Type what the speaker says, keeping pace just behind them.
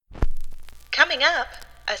Coming up,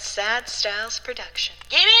 a Sad Styles production.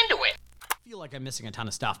 Get into it. I feel like I'm missing a ton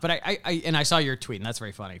of stuff, but I saw your tweet, and that's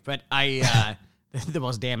very funny. But the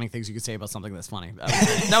most damning things you could say about something that's funny.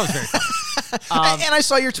 That was very funny. And I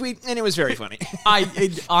saw your tweet, and it was very funny.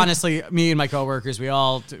 Honestly, me and my coworkers, we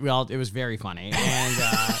all, it was very funny, and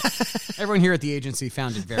everyone here at the agency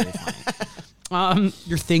found it very funny.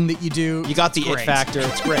 Your thing that you do, You got the it factor.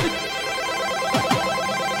 It's great.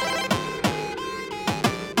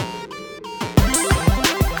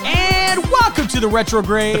 Welcome to the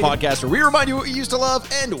Retrograde, The podcast where we remind you what you used to love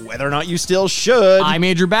and whether or not you still should. I'm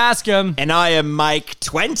Andrew Bascom. And I am Mike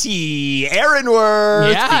 20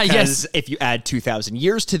 Aaronworth. Yeah, because yes. if you add 2,000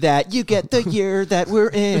 years to that, you get the year that we're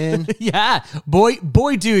in. Yeah, boy,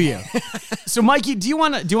 do you. So, Mikey, do you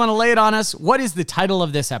want to lay it on us? What is the title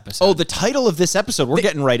of this episode? Oh, the title of this episode. We're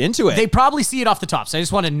getting right into it. They probably see it off the top, so I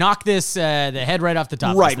just want to knock this the head right off the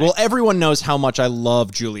top. Right. Well, everyone knows how much I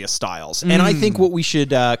love Julia Stiles. And I think what we should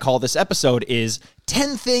call this episode is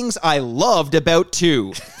 10 Things I Loved About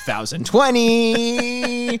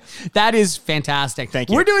 2020. That is fantastic. Thank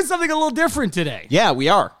you. We're doing something a little different today. Yeah, we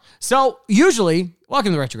are. So, usually,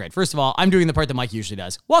 welcome to Retrograde. First of all, I'm doing the part that Mike usually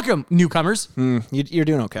does. Welcome, newcomers. You're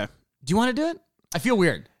doing okay. Do you want to do it? I feel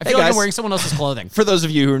weird. I Hey, feel like guys. I'm wearing someone else's clothing. For those of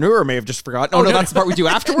you who are newer, may have just forgotten. Oh, no, that's the part we do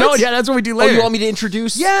afterwards? No, yeah, that's what we do later. Oh, you want me to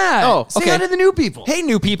introduce? Yeah. Oh, Say okay. hi to the new people. Hey,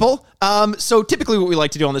 new people. So typically what we like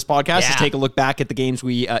to do on this podcast is Yeah. take a look back at the games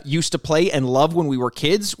we used to play and love when we were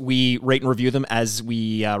kids. We rate and review them as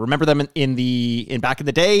we remember them in back in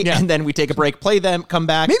the day, Yeah. and then we take a break, play them, come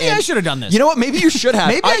back. Maybe and, I should have done this. You know what? Maybe you should have.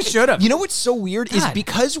 Maybe I should have. You know what's so weird is God.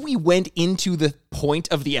 because we went into the point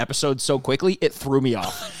of the episode so quickly, it threw me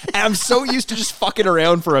off. And I'm so used to just fucking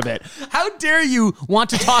around for a bit. How dare you want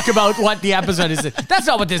to talk about what the episode is? That's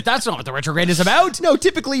not what the Retrograde is about. No,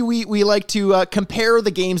 typically we like to compare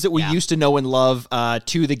the games that we used to know and love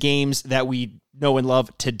to the games that we know and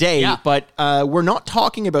love today. Yeah. But we're not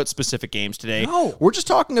talking about specific games today. No. We're just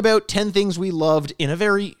talking about 10 things we loved in a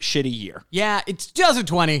very shitty year. Yeah, it's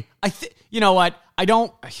 2020. You know what? I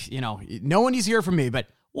don't, no one is here for me, but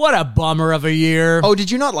what a bummer of a year. Oh, did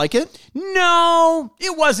you not like it? No,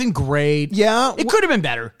 it wasn't great. Yeah. It could have been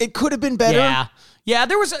better. It could have been better. Yeah. Yeah,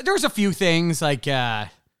 there was a few things like,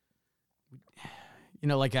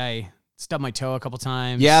 like I stubbed my toe a couple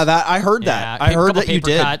times. Yeah, that I heard that. Yeah, I heard couple that you paper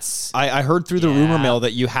did. cuts. I heard through the Yeah. rumor mill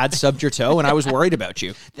that you had stubbed your toe, and I was worried about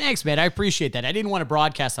you. Thanks, man. I appreciate that. I didn't want to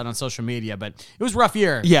broadcast that on social media, but it was a rough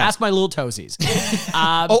year. Yeah. Ask my little toesies.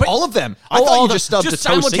 Oh, but- all of them. I all thought you the- just stubbed just a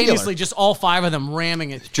toe simultaneously, singular. just all five of them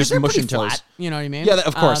ramming it. 'Cause Just they're mushing pretty toes. flat, you know what I mean? Yeah,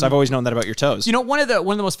 of course. I've always known that about your toes. You know, one of the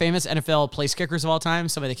most famous NFL place kickers of all time,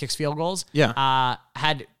 somebody that kicks field goals,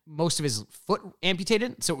 had most of his foot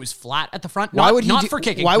amputated, so it was flat at the front. Why would he not do, for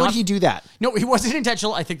kicking? Why would not- he do that? No, it wasn't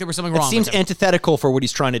intentional. I think there was something wrong. It seems with him. antithetical for what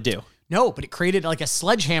he's trying to do. No, but it created like a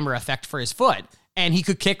sledgehammer effect for his foot, and he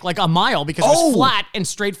could kick like a mile because it was flat and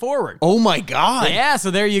straightforward. Oh my God. Yeah,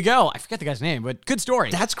 so there you go. I forget the guy's name, but good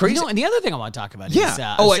story. That's crazy. You know, and the other thing I want to talk about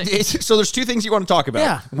Yeah. is... So there's two things you want to talk about.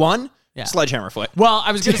 Yeah. One, Yeah. sledgehammer foot. Well,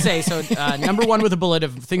 I was going to say, so number one with a bullet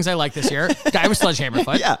of things I like this year, guy with sledgehammer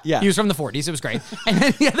foot. Yeah. He was from the 40s. It was great. And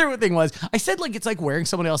then the other thing was, I said like it's like wearing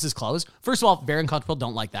someone else's clothes. First of all, very uncomfortable.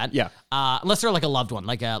 Don't like that. Yeah. Unless they're like a loved one,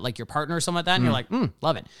 like your partner or something like that, and you're like,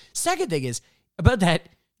 love it. Second thing is about that.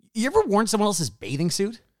 You ever worn someone else's bathing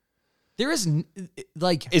suit? There is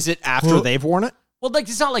like, Is it after they've worn it? well, like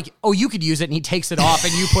it's not like, oh, you could use it and he takes it off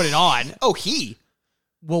and you put it on. Oh, he.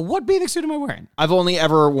 Well, what bathing suit am I wearing? I've only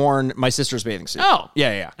ever worn my sister's bathing suit. Oh.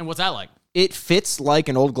 Yeah. And what's that like? It fits like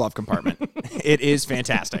an old glove compartment. It is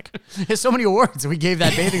fantastic. There's so many awards we gave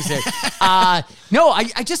that bathing suit. No,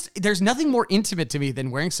 I just, there's nothing more intimate to me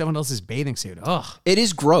than wearing someone else's bathing suit. Ugh. It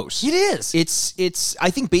is gross. It is. It's. I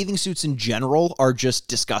think bathing suits in general are just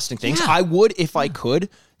disgusting things. Yeah. I would, if I could,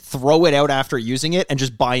 throw it out after using it and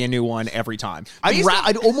just buy a new one every time.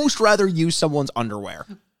 I'd almost rather use someone's underwear.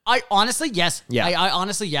 I honestly, yes. Yeah. I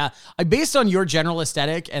honestly, yeah. Based on your general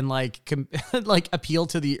aesthetic and like like appeal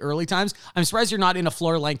to the early times, I'm surprised you're not in a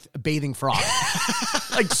floor length bathing frock,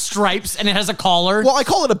 like stripes, and it has a collar. Well, I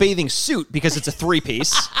call it a bathing suit because it's a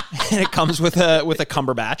 3-piece and it comes with a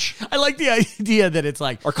cumberbatch I like the idea that it's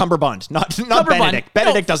like or cummerbund, not Cummerbund. Benedict.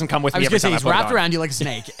 Benedict No, doesn't come with I me was every gonna say time I he's put it wrapped on. around you like a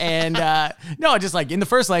snake, and no, just like in the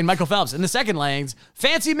first lane, Michael Phelps. In the second lane's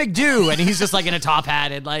Fancy McDo, and he's just like in a top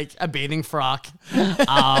hat and like a bathing frock.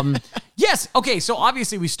 Yes. Okay. So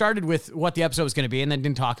obviously we started with what the episode was going to be, and then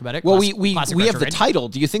didn't talk about it. Well, Classic we have the retrograde. title.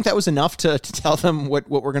 Do you think that was enough to tell them what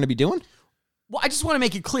we're going to be doing? Well, I just want to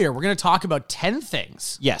make it clear. We're going to talk about 10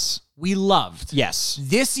 things Yes. we loved Yes.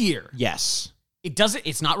 this year. Yes.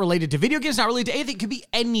 It's not related to video games, not related to anything. It could be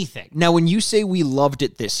anything. Now, when you say we loved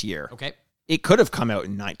it this year, Okay. it could have come out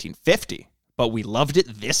in 1950, but we loved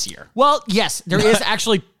it this year. Well, yes, there is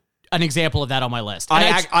actually an example of that on my list.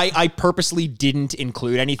 And I purposely didn't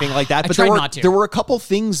include anything like that, but tried not to. there were a couple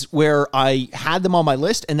things where I had them on my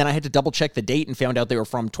list, and then I had to double check the date and found out they were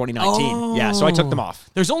from 2019. Yeah, so I took them off.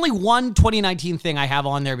 There's only one 2019 thing I have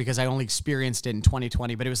on there because I only experienced it in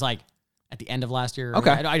 2020, but it was like at the end of last year.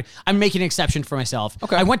 Okay. I'm making an exception for myself.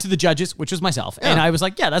 Okay. I went to the judges, which was myself, and I was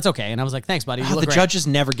like, yeah, that's okay. And I was like, thanks, buddy. You look The great. judges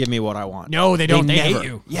never give me what I want. No, they don't. They hate never.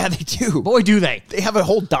 you. Yeah, they do. Boy, do they. They have a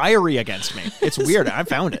whole diary against me. It's weird. I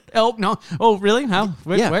found it. Oh, no. Oh, really? How?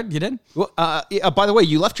 Where? Yeah. Where? You did? Well, by the way,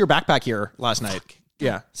 you left your backpack here last night.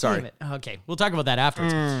 Yeah, sorry. Damn it. Okay, we'll talk about that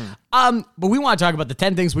afterwards. But we want to talk about the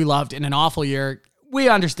 10 things we loved in an awful year. We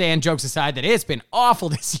understand, jokes aside, that it's been awful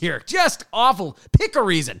this year. Just awful. Pick a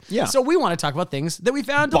reason. Yeah. So we want to talk about things that we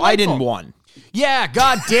found delightful. Biden won. Yeah,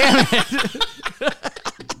 god damn it.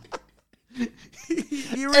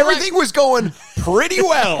 Everything was going pretty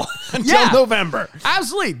well until November.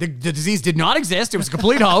 Absolutely. The disease did not exist. It was a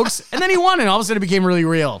complete hoax. And then he won, and all of a sudden it became really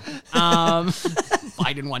real.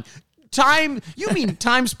 Biden won. You mean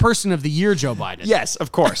Times Person of the Year, Joe Biden? Yes,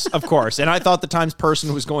 of course, of course. And I thought the Times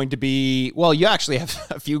Person was going to be, well, you actually have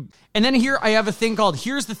a few. And then here I have a thing called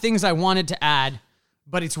Here's the Things I Wanted to Add,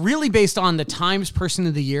 but it's really based on the Times Person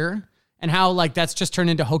of the Year and how, like, that's just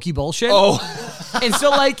turned into hokey bullshit. Oh. And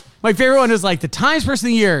so, like, my favorite one is, like, the Times Person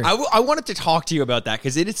of the Year. I wanted to talk to you about that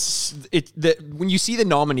because when you see the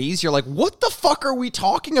nominees, you're like, what the fuck are we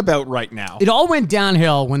talking about right now? It all went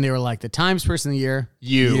downhill when they were like, the Times Person of the Year,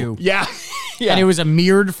 you. Yeah. Yeah. And it was a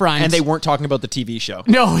mirrored front. And they weren't talking about the TV show.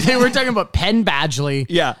 No, they were talking about Penn Badgley.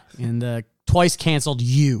 Yeah. And the twice canceled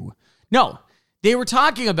You. No, they were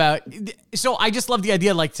talking about, so I just love the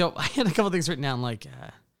idea, like, so I had a couple things written down, like,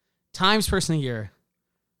 Times Person of the Year,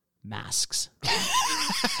 masks.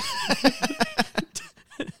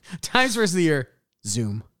 Times Person of the Year,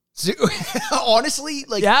 Zoom. Honestly,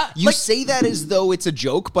 like, you say that as though it's a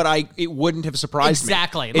joke, but it wouldn't have surprised me.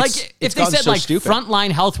 Exactly. Like, if they said, like, stupid.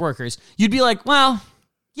 frontline health workers, you'd be like, well,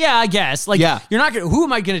 yeah, I guess. Like, you're not going to, who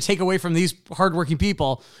am I going to take away from these hardworking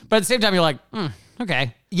people? But at the same time, you're like,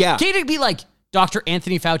 okay. Yeah. Can't it be like Dr.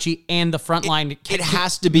 Anthony Fauci and the frontline it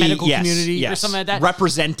has to be medical community or something like that?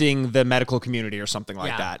 Representing the medical community or something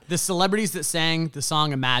like that. The celebrities that sang the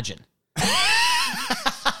song Imagine.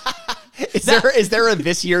 Is there a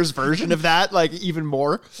this year's version of that? Like, even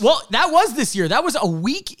more? Well, that was this year. That was a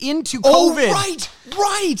week into COVID. Oh,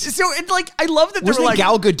 right. So it's like, I love that Wasn't it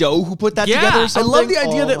Gal Gadot who put that together or something? I love the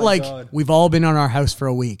idea that, like, we've all been on our house for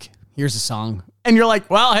a week. Here's a song. And you're like,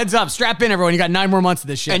 well, heads up, strap in, everyone. You got 9 more months of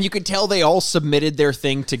this shit. And you could tell they all submitted their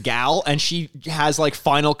thing to Gal, and she has, like,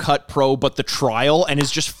 Final Cut Pro, but the trial, and is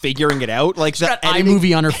just figuring it out. Like, she's got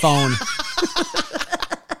iMovie on her phone.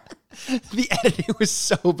 The editing was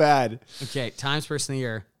so bad. Okay, Times Person of the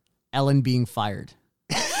Year, Ellen being fired.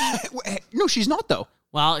 No, she's not, though.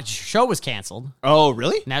 Well, her show was canceled. Oh,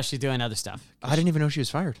 really? Now she's doing other stuff. I didn't even know she was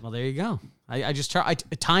fired. Well, there you go. I just try.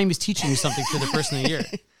 Time is teaching you something for the Person of the Year.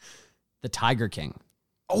 The Tiger King.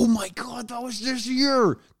 Oh my God, that was this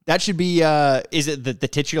year. That should be, is it the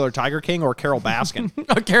titular Tiger King or Carol Baskin?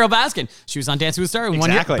 Carol Baskin. She was on Dancing with Stars. Exactly.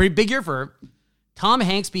 1 year, pretty big year for her. Tom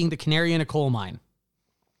Hanks being the canary in a coal mine.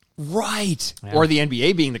 Right. Yeah. Or the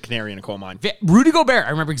NBA being the canary in a coal mine. Rudy Gobert.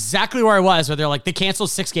 I remember exactly where I was, where they're like, they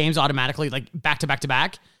canceled 6 games automatically, like back to back to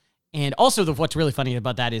back. And also, what's really funny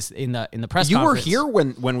about that is in the press conference. You were here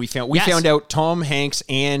when we found out Tom Hanks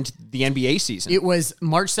and the NBA season. It was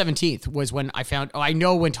March 17th was when I found. Oh, I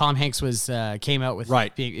know when Tom Hanks was came out with.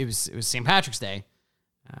 Right. It was St. Patrick's Day.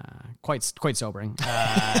 Quite sobering.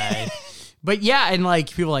 But yeah, and like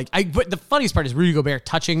people but the funniest part is Rudy Gobert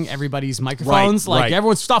touching everybody's microphones. Right.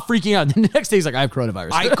 Everyone stop freaking out. And the next day he's like, I have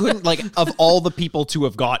coronavirus. I couldn't, like, of all the people to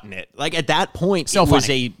have gotten it, like, at that point, so it was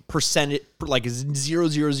funny. a percentage, like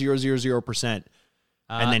 0.00000%.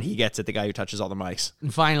 And then he gets it, the guy who touches all the mics.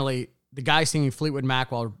 And finally, the guy singing Fleetwood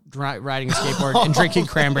Mac while riding a skateboard and drinking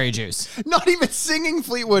cranberry juice. Not even singing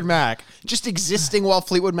Fleetwood Mac, just existing while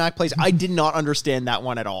Fleetwood Mac plays. I did not understand that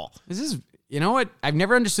one at all. This is, you know what? I've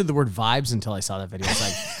never understood the word vibes until I saw that video. It's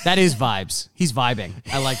like, that is vibes. He's vibing.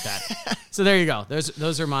 I like that. So there you go.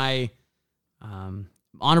 Those are my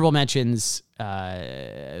honorable mentions.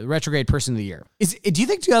 Retrograde Person of the Year. Do you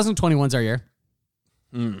think 2021's our year?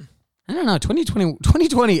 I don't know.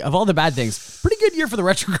 2020 of all the bad things, pretty good year for the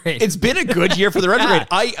retrograde. It's been a good year for the retrograde.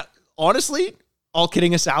 I honestly, all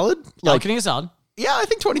kidding aside, All kidding aside. yeah, I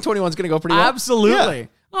think 2021 is going to go pretty well. Absolutely. Yeah.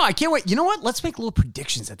 Oh, I can't wait. You know what? Let's make little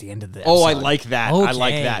predictions at the end of the episode. Oh, I like that. Okay. I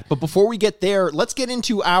like that. But before we get there, let's get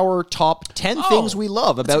into our top 10 things we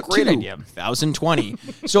love about a great idea. 2020.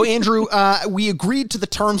 So, Andrew, we agreed to the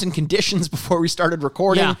terms and conditions before we started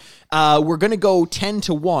recording. Yeah. We're going to go 10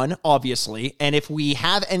 to 1, obviously. And if we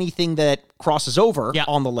have anything that crosses over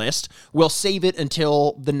on the list, we'll save it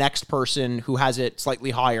until the next person who has it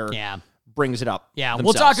slightly higher brings it up. Yeah, themselves.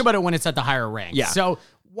 we'll talk about it when it's at the higher rank. Yeah. So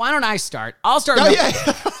why don't I start? I'll start.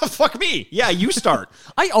 Fuck me. Yeah, you start.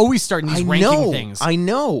 I always start in these ranking things. I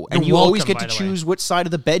know. And you welcome, always get by to the choose which side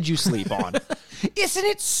of the bed you sleep on. Isn't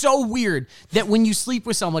it so weird that when you sleep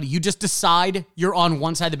with somebody, you just decide you're on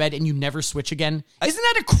one side of the bed and you never switch again? Isn't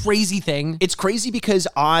that a crazy thing? It's crazy because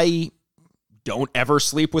I don't ever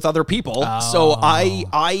sleep with other people. So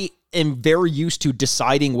I am very used to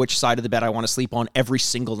deciding which side of the bed I want to sleep on every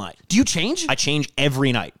single night. Do you change? I change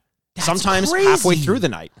every night. That's Sometimes crazy. halfway through the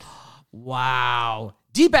night. Wow.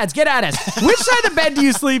 D-pads, get at us. Which side of the bed do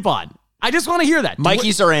you sleep on? I just want to hear that.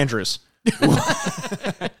 Mikey's or Andrew's? I'm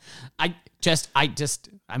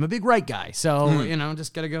a big right guy. So,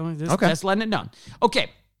 just got to go. Just letting it known. Okay.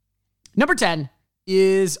 Number 10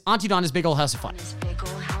 is Auntie Donna's Big Ol' House of Fun. Big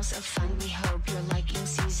ol' house of fun. We hope you're liking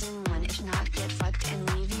season 1. If not, get fucked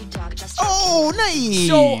and leave you dog. Just Oh, nice.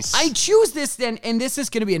 So I choose this then, and this is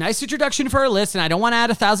going to be a nice introduction for our list, and I don't want to add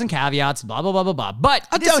 1,000 caveats, blah, blah, blah, blah, blah. But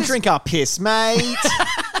I don't drink our piss, mate.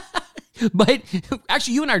 But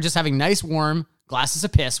actually, you and I are just having nice, warm glasses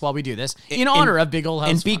of piss while we do this in honor of Big Ol' House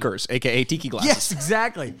and of Fun. beakers, a.k.a. tiki glasses. Yes,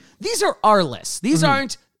 exactly. These are our lists. These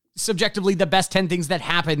aren't subjectively the best 10 things that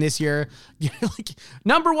happened this year. Like,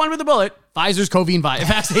 number 1 with a bullet, Pfizer's COVID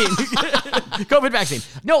vaccine. COVID vaccine.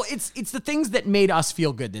 No, it's the things that made us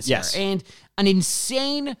feel good this year. And an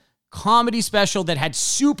insane comedy special that had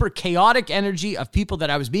super chaotic energy of people that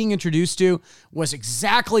I was being introduced to was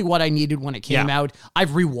exactly what I needed when it came out. I've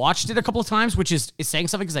rewatched it a couple of times, which is saying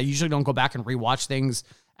something because I usually don't go back and rewatch things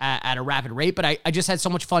at a rapid rate, but I just had so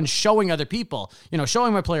much fun showing other people,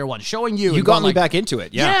 showing my player one, showing you. You got me back into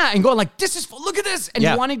it. Yeah. And going like, this is, look at this.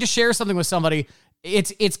 And wanting to share something with somebody.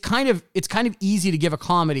 It's kind of easy to give a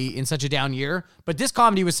comedy in such a down year, but this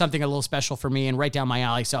comedy was something a little special for me and right down my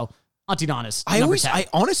alley. So Auntie Donna's. I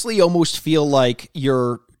honestly almost feel like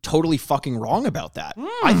you're totally fucking wrong about that.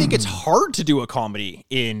 I think it's hard to do a comedy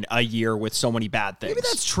in a year with so many bad things. Maybe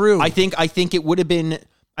that's true. I think it would have been,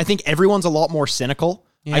 I think everyone's a lot more cynical.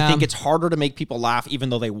 Yeah. I think it's harder to make people laugh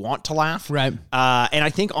even though they want to laugh. Right. And I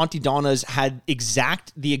think Auntie Donna's had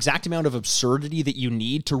the exact amount of absurdity that you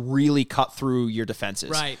need to really cut through your defenses.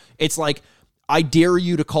 Right. It's like, I dare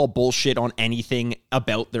you to call bullshit on anything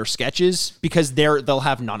about their sketches because they'll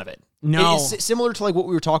have none of it. No. It's similar to like what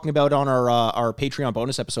we were talking about on our Patreon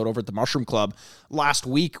bonus episode over at the Mushroom Club last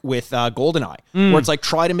week with GoldenEye, where it's like,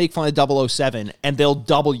 try to make fun of 007 and they'll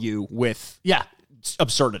double you with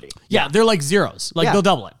absurdity. Yeah, they're like zeros. Like they'll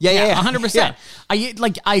double it. Yeah. 100%.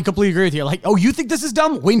 I completely agree with you. Like, oh, you think this is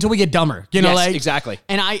dumb? Wait until we get dumber. Yes, exactly.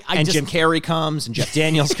 And and Jim Carrey comes and Jeff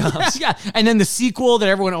Daniels comes. Yeah. And then the sequel that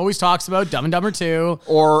everyone always talks about, Dumb and Dumber 2.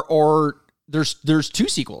 Or there's 2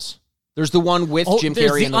 sequels. There's the one with Jim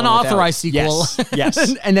Carrey the and the unauthorized sequel.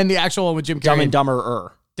 Yes. And then the actual one with Jim Carrey. Dumb and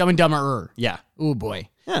Dumber-er. Dumb and Dumber-er. Yeah. Oh boy.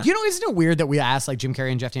 Yeah. Isn't it weird that we asked like Jim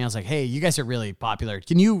Carrey and Jeff Daniels, like, hey, you guys are really popular.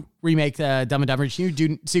 Can you remake the Dumb and Dumber? Can you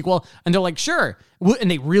do sequel? And they're like, sure.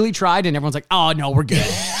 And they really tried, and everyone's like, oh no, we're good.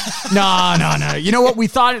 No. You know what? We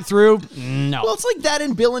thought it through. No. Well, it's like that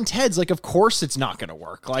in Bill and Ted's. Like, of course it's not going to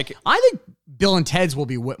work. Like, I think Bill and Ted's will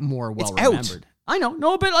be more well remembered. I know.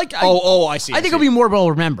 No, but like, I see. I think it'll be more well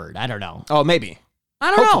remembered. I don't know. Oh, maybe. I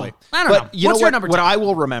don't know. I don't know. You What's know your number what 10? I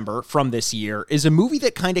will remember from this year is a movie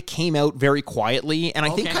that kind of came out very quietly and I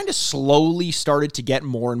think kind of slowly started to get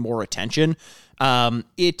more and more attention.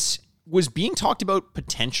 It was being talked about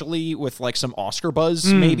potentially with like some Oscar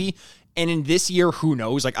buzz maybe. And in this year, who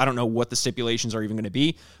knows? Like, I don't know what the stipulations are even going to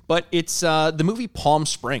be, but it's the movie Palm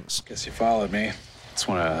Springs. Guess you followed me. It's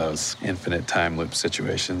one of those infinite time loop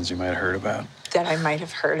situations you might have heard about. that I might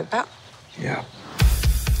have heard about. Yeah.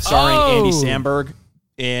 Starring Andy Samberg.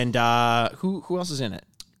 And who else is in it?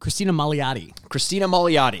 Christina Milioti.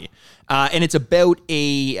 And it's about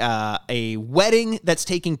a wedding that's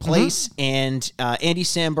taking place, and Andy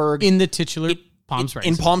Samberg In the titular Palm Springs.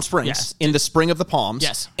 In Palm Springs, Yes. in the Spring of the Palms.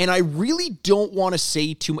 Yes. And I really don't want to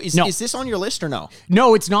say too much. No. Is this on your list or no?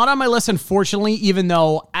 No, it's not on my list, unfortunately, even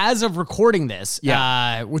though as of recording this,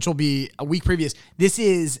 which will be a week previous, this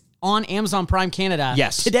is on Amazon Prime Canada.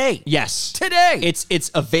 Yes. Today. Yes. Today.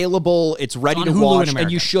 It's available. It's ready on to Hulu in watch, and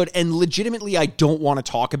America. you should. And legitimately, I don't want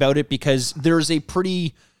to talk about it because there's a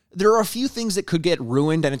pretty there are a few things that could get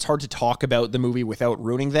ruined, and it's hard to talk about the movie without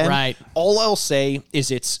ruining them. Right. All I'll say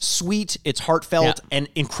is it's sweet, it's heartfelt, and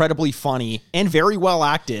incredibly funny, and very well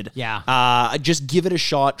acted. Yeah. Just give it a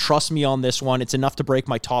shot. Trust me on this one. It's enough to break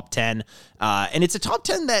my top 10. And it's a top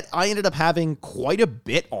 10 that I ended up having quite a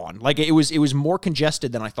bit on. Like, it was more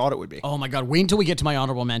congested than I thought it would be. Oh my God. Wait until we get to my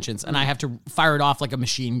honorable mentions, and I have to fire it off like a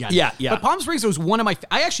machine gun. Yeah. But Palm Springs was one of my...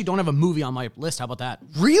 I actually don't have a movie on my list. How about that?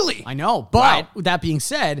 Really? I know. But with that being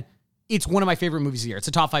said... It's one of my favorite movies of the year. It's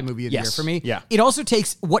a top 5 movie of the year for me. Yeah. It also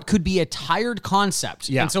takes what could be a tired concept.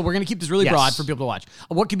 Yeah. And so we're going to keep this really broad for people to watch.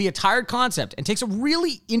 What could be a tired concept and takes a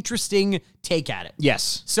really interesting take at it.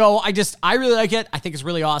 Yes. So I really like it. I think it's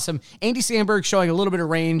really awesome. Andy Samberg showing a little bit of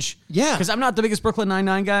range. Yeah. Because I'm not the biggest Brooklyn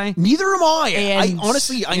Nine-Nine guy. Neither am I. And,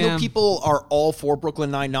 I know people are all for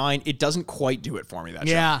Brooklyn Nine-Nine. It doesn't quite do it for me, that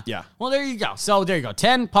show. Yeah. Well, there you go. So there you go.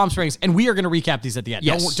 10, Palm Springs. And we are going to recap these at the end.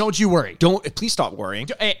 Yes. Don't you worry. Please stop worrying.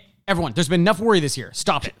 Hey, everyone, there's been enough worry this year.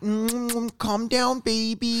 Stop it. Calm down,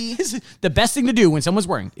 baby. The best thing to do when someone's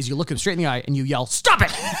worrying is you look them straight in the eye and you yell, "Stop it!"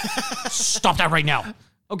 Stop that right now.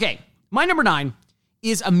 Okay, my number 9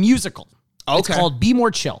 is a musical. Okay. It's called Be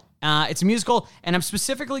More Chill. It's a musical, and I'm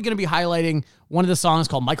specifically going to be highlighting one of the songs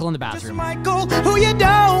called Michael in the Bathroom. Michael, who you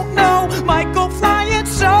don't know, Michael flying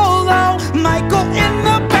solo, Michael in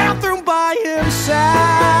the bathroom by himself,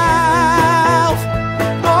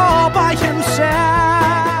 all by himself.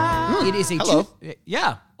 It is a Hello.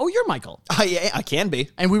 yeah. Oh, you're Michael. I can be.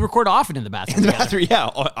 And we record often in the bathroom. In the together. bathroom, yeah.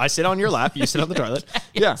 I sit on your lap, you sit on the toilet.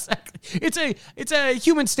 Yeah. Exactly. It's a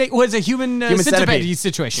human state. Was a human centipede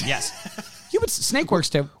situation. Yes. Human snake works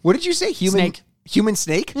too. What did you say? Snake. Human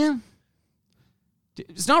snake? Yeah.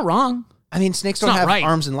 It's not wrong. I mean, snakes don't not have right.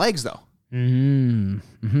 arms and legs, though.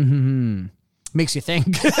 Makes you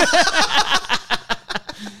think.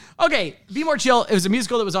 Okay, Be More Chill. It was a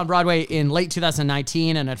musical that was on Broadway in late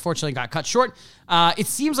 2019 and unfortunately got cut short. It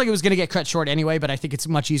seems like it was going to get cut short anyway, but I think it's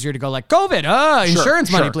much easier to go like, COVID,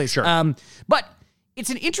 insurance money, please. Sure. But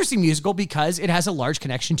it's an interesting musical because it has a large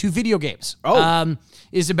connection to video games. Oh.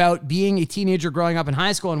 Is about being a teenager growing up in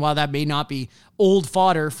high school, and while that may not be old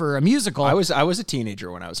fodder for a musical. I was a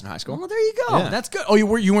teenager when I was in high school. Well, there you go. Yeah. That's good. Oh, you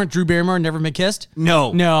weren't Drew Barrymore and Never Been Kissed?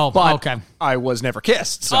 No. But okay. I was never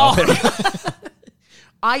kissed, so...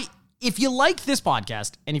 Oh. If you like this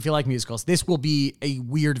podcast and if you like musicals, this will be a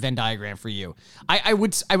weird Venn diagram for you. I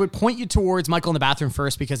would point you towards Michael in the Bathroom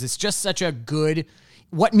first because it's just such a good...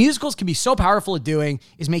 What musicals can be so powerful at doing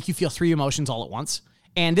is make you feel 3 emotions all at once.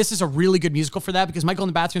 And this is a really good musical for that because Michael in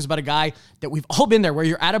the Bathroom is about a guy that we've all been there where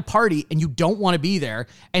you're at a party and you don't want to be there.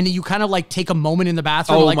 And then you kind of like take a moment in the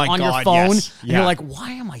bathroom on your phone. Yes. And you're like,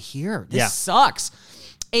 why am I here? This sucks.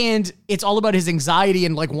 And it's all about his anxiety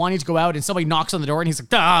and like wanting to go out and somebody knocks on the door and he's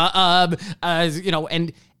like,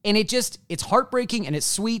 and it's heartbreaking and it's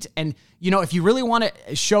sweet. And, if you really want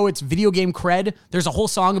to show its video game cred, there's a whole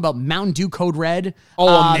song about Mountain Dew Code Red.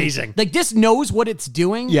 Oh, amazing. Like this knows what it's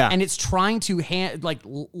doing. Yeah. And it's trying to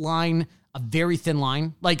land a very thin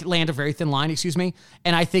line. Excuse me.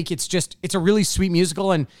 And I think it's a really sweet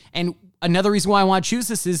musical. And another reason why I want to choose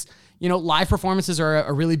this is, live performances are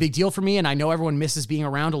a really big deal for me, and I know everyone misses being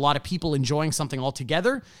around a lot of people enjoying something all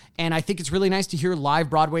together, and I think it's really nice to hear live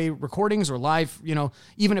Broadway recordings or live,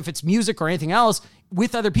 even if it's music or anything else,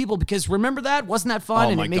 with other people, because remember that? Wasn't that fun? Oh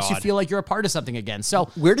and my it makes you God. feel like you're a part of something again. So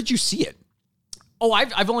Where did you see it? Oh,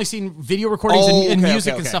 I've only seen video recordings and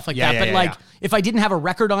music and stuff like that. But if I didn't have a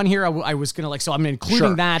record on here, I was going to so I'm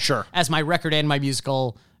including that as my record and my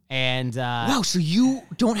musical. And wow, so you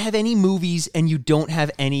don't have any movies and you don't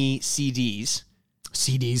have any CDs.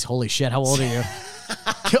 CDs, holy shit! How old are you?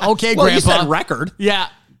 Okay, Well, Grandpa. you said record. Yeah.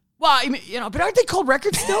 Well, I mean, but aren't they called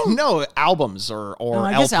records still? No, albums or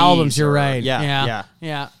I guess LPs albums. You're or- right. Yeah.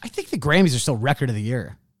 I think the Grammys are still record of the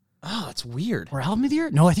year. Oh, that's weird. Or album of the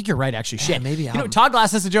year? No, I think you're right, actually. Shit. maybe album. Todd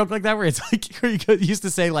Glass has a joke like that where it's like, where you used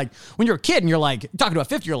to say, like, when you're a kid and you're like, talking to a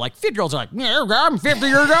 50-year-old, like, 50-year-olds are like, yeah, I'm 50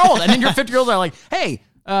 years old. And then your 50-year-olds are like, hey,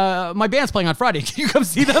 my band's playing on Friday. Can you come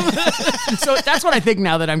see them? So that's what I think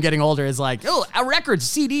now that I'm getting older is like, records,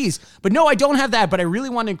 CDs. But no, I don't have that. But I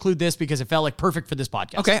really want to include this because it felt like perfect for this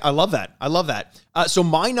podcast. Okay, I love that. So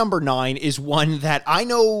my number 9 is one that I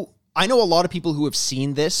know a lot of people who have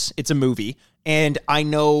seen this. It's a movie. And I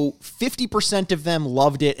know 50% of them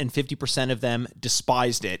loved it and 50% of them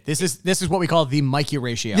despised it. This is what we call the Mikey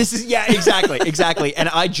ratio. Exactly. And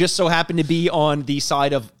I just so happen to be on the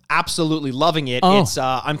side of absolutely loving it. Oh. It's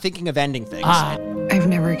I'm thinking of ending things. I've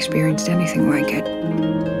never experienced anything like it.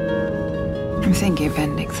 I'm thinking of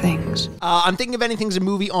ending things. I'm thinking of ending things. A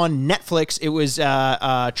movie on Netflix. It was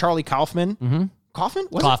Charlie Kaufman. Mm-hmm. Kaufman?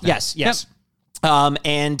 Was Kaufman. it? Yes. Yep.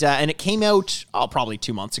 And it came out probably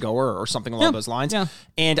 2 months ago or something along those lines. Yeah.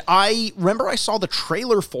 And I remember I saw the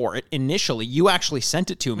trailer for it initially. You actually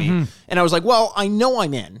sent it to me. And I was like, well, I know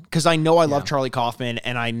I'm in because I know I love Charlie Kaufman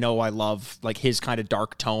and I know I love like his kind of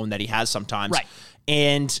dark tone that he has sometimes. Right.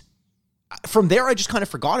 And from there, I just kind of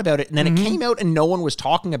forgot about it. And then it came out and no one was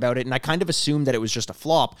talking about it. And I kind of assumed that it was just a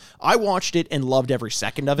flop. I watched it and loved every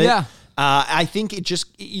second of it. Yeah. I think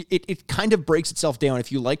it kind of breaks itself down.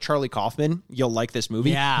 If you like Charlie Kaufman, you'll like this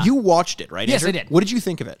movie. Yeah. You watched it, right? Yes, Andrew? I did. What did you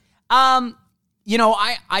think of it? You know,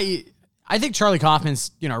 I think Charlie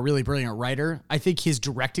Kaufman's, you know, a really brilliant writer. I think his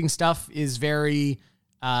directing stuff is very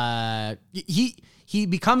he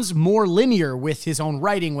becomes more linear with his own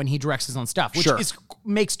writing when he directs his own stuff, which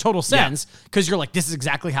makes total sense because you're like, this is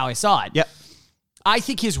exactly how I saw it. Yep. I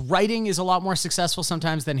think his writing is a lot more successful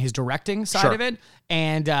sometimes than his directing side of it.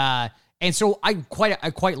 And so I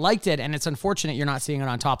quite liked it, and it's unfortunate you're not seeing it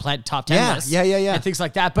on top 10 lists. Yeah. And things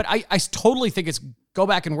like that. But I totally think it's go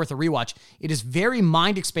back and worth a rewatch. It is very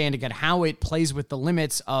mind expanding at how it plays with the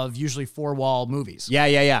limits of usually 4-wall movies. Yeah.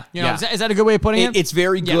 You know, is that a good way of putting it? It's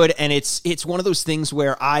very good, and it's one of those things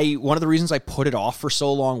where one of the reasons I put it off for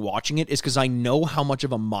so long watching it is because I know how much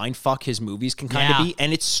of a mindfuck his movies can kind of be,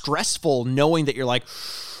 and it's stressful knowing that you're like,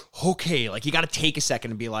 okay, like you got to take a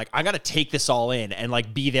second and be like, I got to take this all in and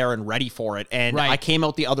like be there and ready for it. And I came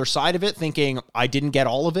out the other side of it thinking I didn't get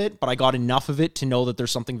all of it, but I got enough of it to know that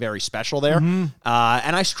there's something very special there. And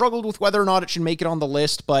I struggled with whether or not it should make it on the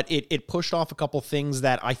list, but it pushed off a couple things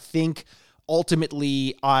that I think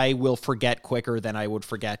ultimately I will forget quicker than I would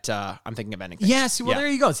forget. I'm thinking of ending things. Yeah, see, there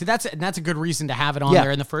you go. See, that's a good reason to have it on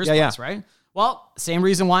there in the first place, right? Well, same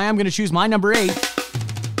reason why I'm going to choose my number 8.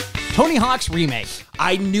 Tony Hawk's remake.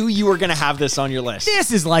 I knew you were going to have this on your list. This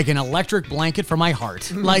is like an electric blanket for my heart.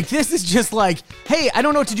 Like, this is just like, hey, I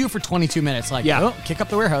don't know what to do for 22 minutes. Like, kick up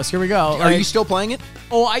the warehouse. Here we go. Are you still playing it?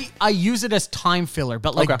 Oh, I use it as time filler,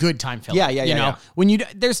 but like good time filler. Yeah. You know, when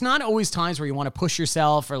there's not always times where you want to push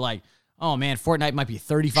yourself or like, oh man, Fortnite might be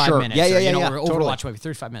 35 minutes. Or Overwatch might be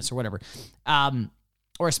 35 minutes or whatever.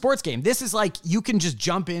 Or a sports game. This is like, you can just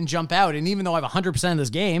jump in, jump out. And even though I have 100% of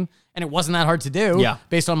this game, and it wasn't that hard to do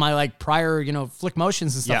based on my like prior, you know, flick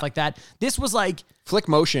motions and stuff like that. This was like... Flick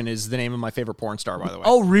Motion is the name of my favorite porn star, by the way.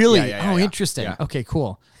 Oh, really? Interesting. Yeah. Okay,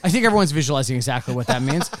 cool. I think everyone's visualizing exactly what that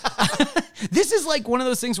means. This is like one of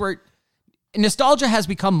those things where nostalgia has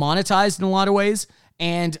become monetized in a lot of ways.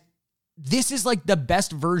 And this is like the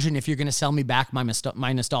best version if you're going to sell me back my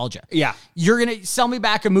nostalgia. Yeah. You're going to sell me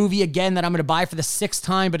back a movie again that I'm going to buy for the 6th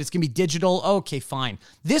time, but it's going to be digital. Okay, fine.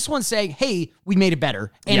 This one's saying, hey, we made it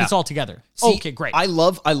better, and it's all together. See, okay, great. I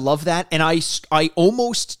love that, and I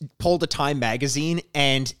almost pulled a Time magazine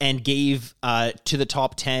and gave to the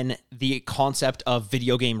top 10 the concept of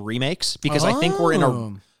video game remakes, because I think we're in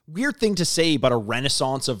a... weird thing to say, but a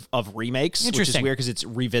renaissance of remakes, which is weird because it's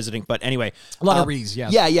revisiting. But anyway, a lot of re's, yeah.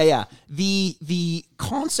 Yeah. The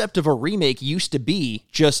concept of a remake used to be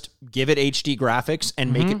just give it HD graphics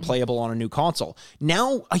and make it playable on a new console.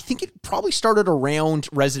 Now, I think it probably started around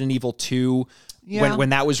Resident Evil 2. When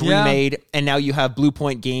that was remade, and now you have Blue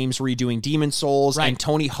Point Games redoing Demon Souls and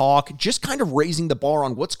Tony Hawk, just kind of raising the bar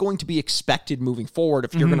on what's going to be expected moving forward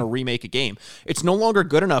if you're going to remake a game. It's no longer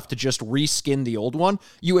good enough to just reskin the old one.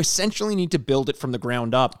 You essentially need to build it from the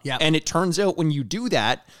ground up. And it turns out when you do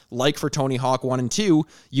that, like for Tony Hawk 1 and 2,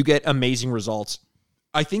 you get amazing results.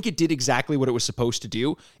 I think it did exactly what it was supposed to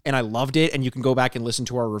do, and I loved it, and you can go back and listen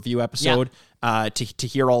to our review episode to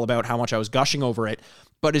hear all about how much I was gushing over it.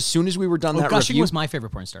 But as soon as we were done that gushing review... was my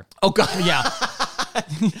favorite porn star. Oh, God. Yeah.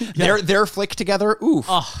 Their flick together, oof.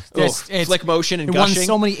 Oh, flick motion and it gushing. Won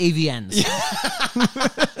so many AVNs.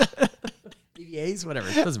 AVAs? Whatever.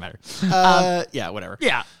 It doesn't matter. Whatever.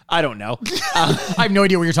 Yeah. I don't know. I have no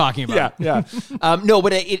idea what you're talking about. Yeah. No,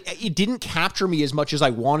 but it didn't capture me as much as I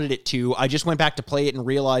wanted it to. I just went back to play it and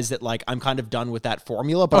realized that like I'm kind of done with that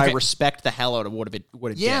formula, but I respect the hell out of what it did.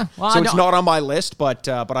 Well, so it's not on my list, but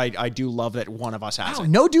I do love that one of us has it.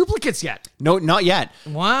 No duplicates yet. No, not yet.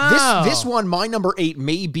 Wow. This one, my number 8,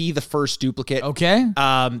 may be the first duplicate. Okay.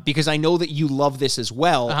 Because I know that you love this as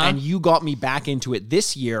well, and you got me back into it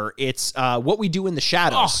this year. It's What We Do in the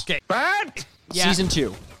Shadows. Okay. Season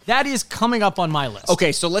 2. That is coming up on my list.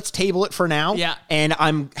 Okay, so let's table it for now. Yeah. And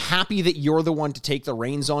I'm happy that you're the one to take the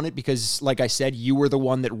reins on it because, like I said, you were the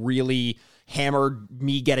one that really hammered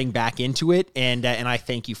me getting back into it, and I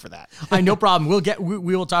thank you for that. No problem.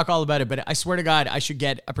 We will talk all about it, but I swear to God, I should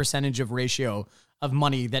get a percentage of ratio of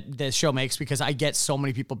money that the show makes because I get so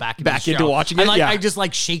many people back into watching it. I just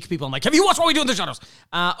like shake people. I'm like, have you watched What We Do in the Shadows?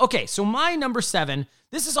 Okay, so my number 7.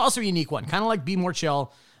 This is also a unique one, kind of like Be More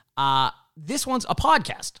Chill. This one's a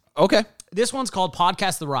podcast. Okay. This one's called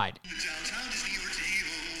Podcast the Ride.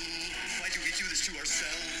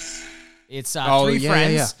 It's three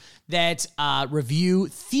friends that review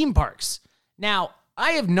theme parks. Now,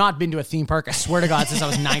 I have not been to a theme park, I swear to God, since I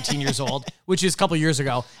was 19 years old, which is a couple years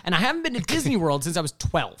ago. And I haven't been to Disney World since I was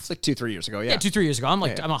 12. It's like 2-3 years ago, yeah. Yeah, 2-3 years ago. I'm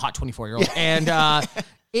a hot 24-year-old. And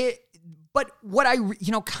but what I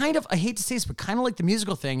hate to say this, but kind of like the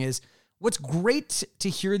musical thing is, what's great to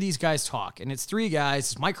hear these guys talk, and it's three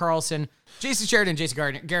guys, Mike Carlson, Jason Sheridan,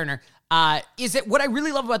 Jason Garner, is that what I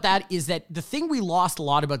really love about that is that the thing we lost a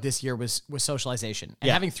lot about this year was socialization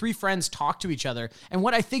and having three friends talk to each other. And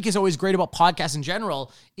what I think is always great about podcasts in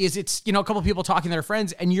general is it's, a couple of people talking to their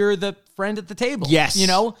friends and you're the friend at the table. Yes.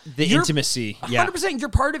 The intimacy. 100%, you're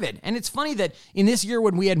part of it. And it's funny that in this year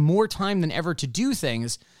when we had more time than ever to do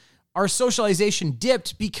things, our socialization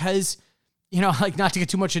dipped because, not to get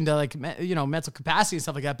too much into mental capacity and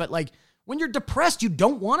stuff like that, but when you're depressed, you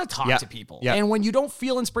don't want to talk to people. Yeah. And when you don't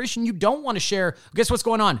feel inspiration, you don't want to share. Guess what's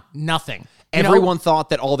going on? Nothing. Everyone thought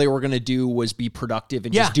that all they were going to do was be productive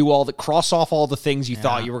and just do cross off all the things you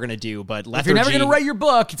thought you were going to do. But lethargy, if you're never going to write your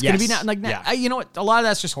book, it's going to be you know what? A lot of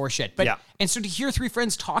that's just horseshit. But and so to hear three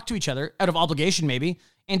friends talk to each other out of obligation, maybe,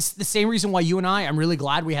 and it's the same reason why you and I'm really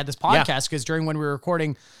glad we had this podcast because during when we were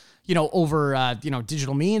recording, over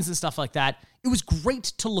digital means and stuff like that, it was great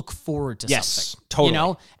to look forward to something.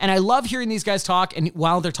 Totally. And I love hearing these guys talk, and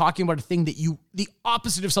while they're talking about a thing that the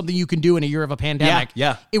opposite of something you can do in a year of a pandemic.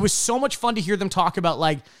 Yeah. It was so much fun to hear them talk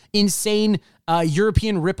about insane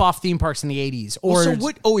European rip-off theme parks in the 80s.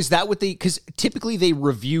 Is that what because typically they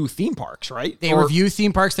review theme parks, right? They review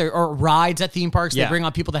theme parks or rides at theme parks. They bring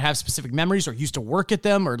on people that have specific memories or used to work at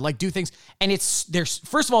them or do things. And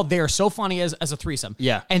first of all, they are so funny as a threesome.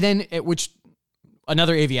 Yeah. And then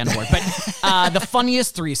another AVN award, but the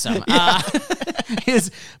funniest threesome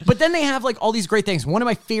but then they have all these great things. One of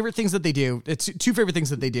my favorite things that they do, it's two favorite things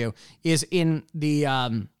that they do is in the,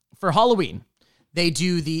 for Halloween, they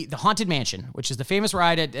do the Haunted Mansion, which is the famous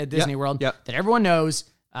ride at Disney World that everyone knows.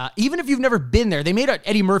 Even if you've never been there, they made an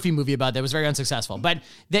Eddie Murphy movie about that. It was very unsuccessful, but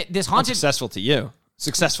this Haunted... Unsuccessful to you.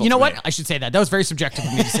 Successful You know to what? me. I should say that. That was very subjective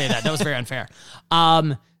of me to say that. That was very unfair.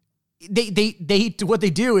 They what they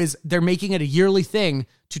do is they're making it a yearly thing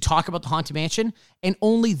to talk about the Haunted Mansion, and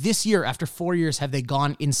only this year, after 4 years, have they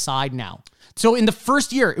gone inside now. So in the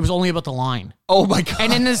first year, it was only about the line. Oh my God.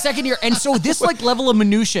 And in the second year, and so this level of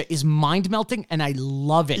minutia is mind-melting, and I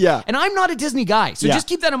love it. Yeah. And I'm not a Disney guy, so just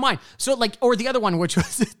keep that in mind. So or the other one, which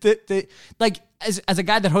was as a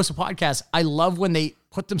guy that hosts a podcast, I love when they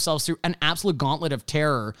put themselves through an absolute gauntlet of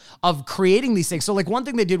terror of creating these things. So one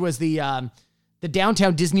thing they did was the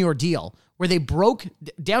Downtown Disney Ordeal, where they broke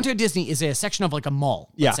Downtown Disney is a section of a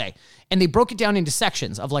mall, let's say, and they broke it down into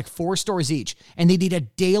sections of 4 stores each, and they did a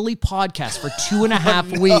daily podcast for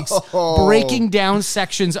 2.5 weeks, breaking down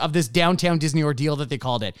sections of this Downtown Disney Ordeal that they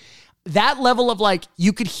called it. That level of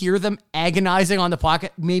you could hear them agonizing on the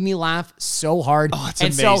pocket made me laugh so hard. Oh, it's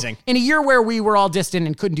amazing. So in a year where we were all distant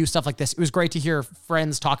and couldn't do stuff like this, it was great to hear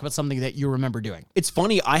friends talk about something that you remember doing. It's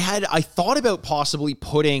funny. I thought about possibly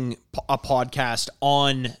putting a podcast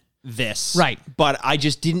on this. Right. But I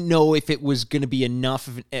just didn't know if it was going to be enough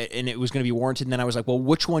and it was going to be warranted. And then I was like, well,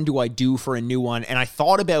 which one do I do for a new one? And I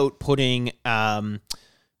thought about putting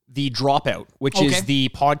The Dropout, which is the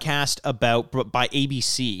podcast by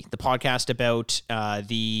ABC, the podcast about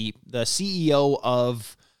the CEO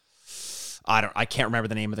of I can't remember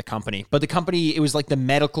the name of the company, but the company, it was the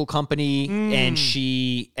medical company, and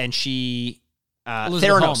she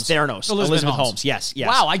Theranos. Elizabeth Holmes. Yes.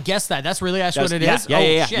 Wow, I guessed that. That's really what it is?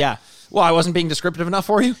 Yeah. Well, I wasn't being descriptive enough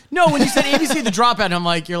for you? No, when you said ABC The Dropout,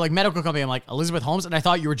 I'm you're medical company. I'm Elizabeth Holmes, and I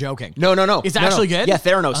thought you were joking. No. Is it actually good? Yeah,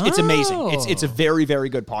 Theranos. It's amazing. Oh. It's a very, very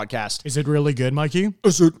good podcast. Is it really good, Mikey? I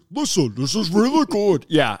said, listen, this is really good.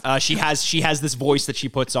 Yeah, she has this voice that she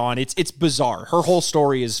puts on. It's bizarre. Her whole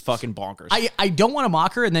story is fucking bonkers. I don't want to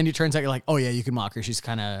mock her, and then it turns out you're oh yeah, you can mock her. She's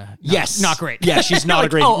kind of not great. Yeah, she's not a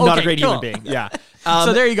great human being. Yeah.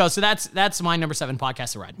 So there you go. So that's my number 7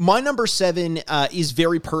 podcast to ride. My number 7 is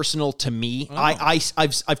very personal to me.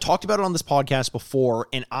 I've talked about it on this podcast before,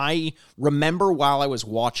 and I remember while I was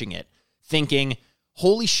watching it thinking,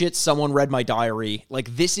 holy shit, someone read my diary.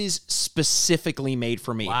 This is specifically made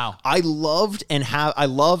for me. Wow. I love and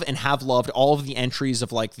have loved all of the entries of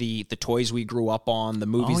the toys we grew up on, the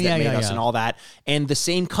movies that made us and all that. And the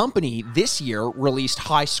same company this year released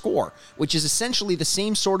High Score, which is essentially the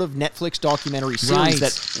same sort of Netflix documentary series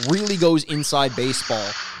that really goes inside baseball.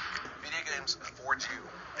 Video games afford you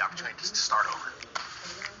the opportunity to start over.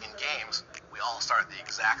 In games, we all start at the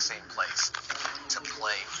exact same place to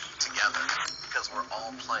play together because we're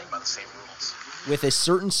all playing by the same rules. With a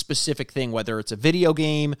certain specific thing, whether it's a video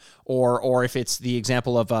game or if it's the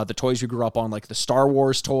example of the toys we grew up on, like the Star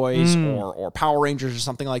Wars toys or Power Rangers or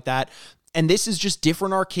something like that. And this is just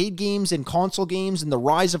different arcade games and console games and the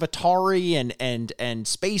rise of Atari and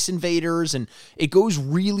Space Invaders. And it goes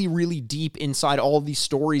really, really deep inside all of these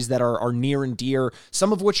stories that are near and dear,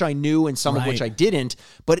 some of which I knew and some of which I didn't.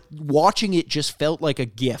 But watching it just felt like a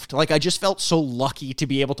gift. Like I just felt so lucky to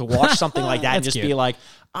be able to watch something like that and just be like,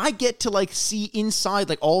 I get to like see inside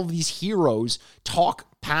like all of these heroes talk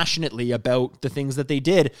passionately about the things that they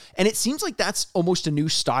did. And it seems like that's almost a new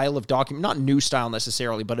style of not new style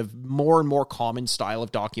necessarily, but a more and more common style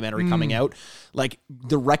of documentary coming out. Like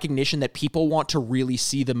the recognition that people want to really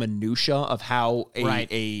see the minutia of how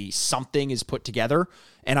a something is put together.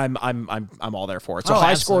 And I'm all there for it. So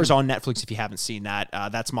High Score is on Netflix if you haven't seen that.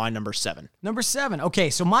 That's my number 7. Number 7. Okay,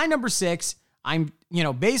 so my number 6,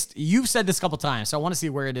 you've said this a couple times, so I want to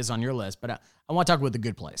see where it is on your list, but I want to talk about The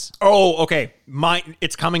Good Place. Oh, okay.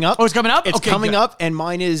 It's coming up. Oh, it's coming up? It's okay, coming good. up, and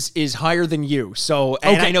mine is higher than you. So,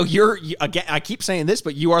 and I know again, I keep saying this,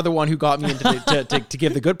 but you are the one who got me into to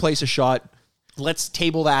give The Good Place a shot. Let's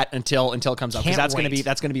table that until it comes up, because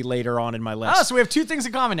that's gonna be later on in my list. Oh, so we have 2 things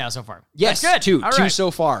in common now so far. Yes, that's good. Two so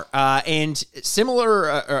far. And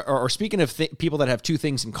similar, or speaking of people that have 2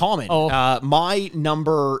 things in common, my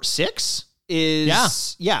number 6 is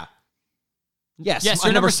Yes, my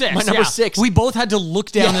number 6. My number 6. We both had to look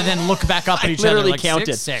down and then look back up at each other. Literally like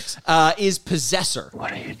counted. 6. Is Possessor.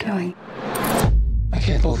 What are you doing? I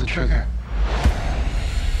can't pull the trigger.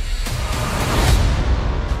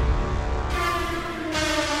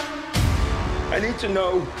 I need to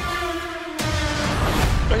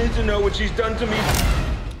know what she's done to me.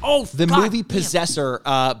 Oh, the movie Possessor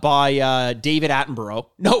by David Attenborough.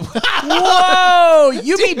 No. Whoa!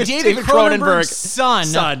 You mean David Cronenberg's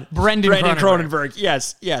son, Brendan Cronenberg.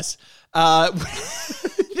 Yes.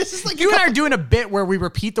 This is like you and I are doing a bit where we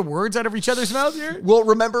repeat the words out of each other's mouths here. Well,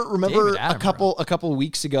 remember a couple of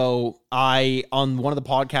weeks ago, I on one of the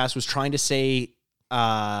podcasts was trying to say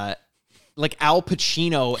like Al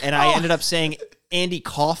Pacino, and I ended up saying Andy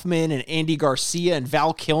Kaufman and Andy Garcia and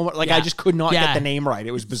Val Kilmer. Like I just could not get the name right.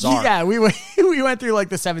 It was bizarre. Yeah, we went through like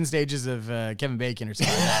the 7 stages of Kevin Bacon or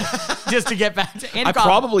something like that, just to get back to Andy I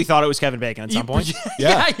probably thought it was Kevin Bacon at some point.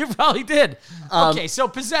 Yeah, you probably did. Okay, so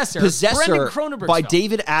Possessor Brendan Cronenberg by film.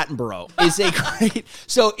 David Attenborough is a great.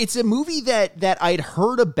 So it's a movie that I'd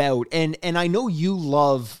heard about, and I know you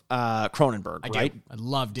love Cronenberg, right? I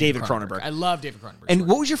love David Cronenberg. I love David Cronenberg. And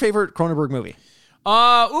what was your favorite Cronenberg movie?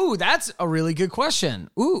 That's a really good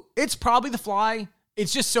question. It's probably The Fly.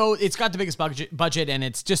 It's just it's got the biggest budget, and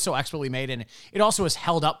it's just so expertly made, and it also is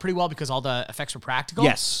held up pretty well because all the effects were practical.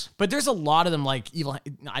 Yes. But there's a lot of them, like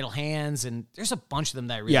Idle Hands, and there's a bunch of them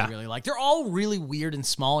that I really like. They're all really weird and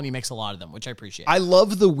small, and he makes a lot of them, which I appreciate. I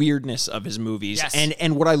love the weirdness of his movies. Yes.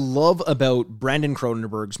 And what I love about Brendan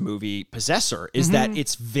Cronenberg's movie Possessor is that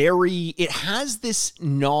it has this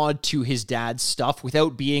nod to his dad's stuff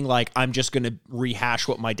without being like, I'm just going to rehash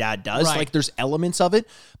what my dad does. Right. Like there's elements of it,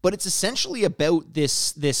 but it's essentially about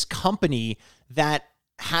this company that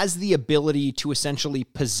has the ability to essentially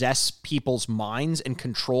possess people's minds and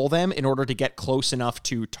control them in order to get close enough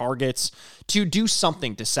to targets, to do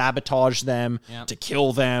something, to sabotage them, to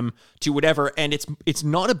kill them, to whatever. And it's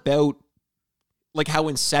not about like how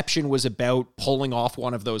Inception was about pulling off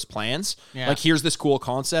one of those plans. Yeah. Like, here's this cool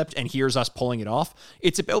concept and here's us pulling it off.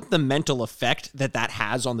 It's about the mental effect that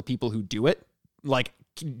has on the people who do it. Like,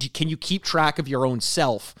 can you keep track of your own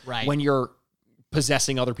self when you're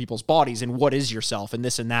possessing other people's bodies, and what is yourself, and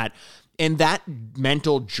this and that. And that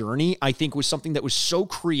mental journey, I think, was something that was so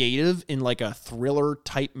creative in like a thriller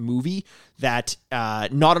type movie that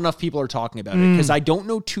not enough people are talking about it, because I don't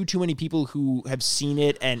know too many people who have seen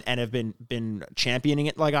it and have been championing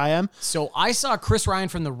it like I am. So I saw Chris Ryan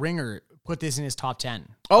from The Ringer put this in his top 10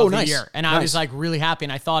 of the year. And I was like really happy,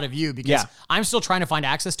 and I thought of you because I'm still trying to find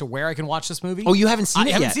access to where I can watch this movie. Oh, you haven't seen it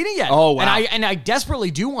yet? I haven't seen it yet. Oh, wow. And I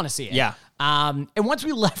desperately do want to see it. Yeah. And once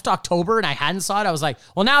we left October and I hadn't saw it, I was like,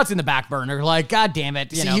 well, now it's in the back burner. Like, God damn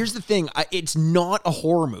it. See, here's the thing. It's not a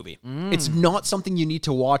horror movie. It's not something you need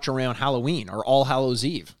to watch around Halloween or All Hallows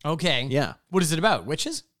Eve. Okay. Yeah. What is it about?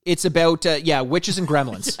 Witches? It's about, witches and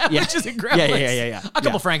gremlins. Witches and gremlins. Yeah. A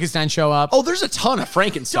couple Frankenstein show up. Oh, there's a ton of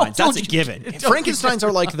Frankensteins. That's a given. Frankensteins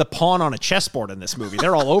are like the pawn on a chessboard in this movie.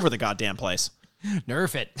 They're all over the goddamn place.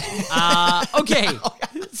 Nerf it. Okay.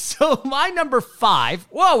 So my number 5.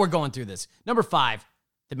 Whoa, we're going through this. Number 5,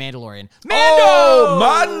 The Mandalorian.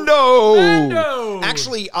 Mando!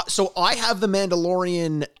 Actually, so I have The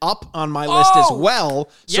Mandalorian up on my list as well.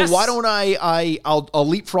 So why don't I'll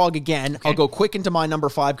leapfrog again. Okay. I'll go quick into my number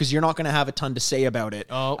 5 because you're not going to have a ton to say about it.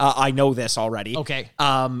 I know this already. Okay.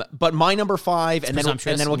 But my number 5, and then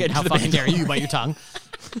we'll get into the fucking dare you bite your tongue.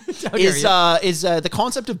 is the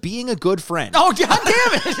concept of being a good friend. Oh, God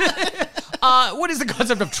damn it! What is the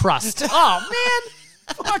concept of trust? Oh, man.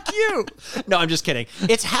 Fuck you. No, I'm just kidding.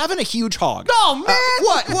 It's having a huge hog. Oh, man.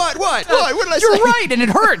 What did I say? You're right, and it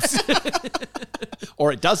hurts.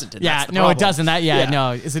 Or it doesn't. And yeah, that's the no, problem. it doesn't.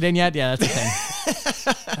 No. Is it in yet? Yeah, that's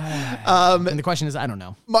the thing. And the question is, I don't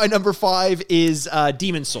know. My number 5 is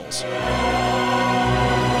Demon Souls.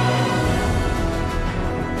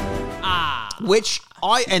 Which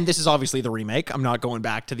and this is obviously the remake. I'm not going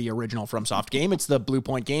back to the original FromSoft game. It's the Blue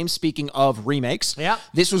Point game. Speaking of remakes,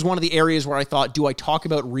 this was one of the areas where I thought, do I talk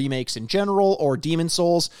about remakes in general or Demon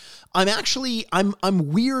Souls? I'm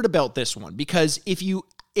weird about this one because if you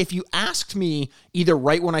asked me either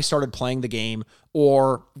right when I started playing the game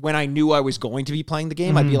or when I knew I was going to be playing the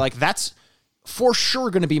game, I'd be like, that's for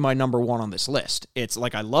sure going to be my number 1 on this list. It's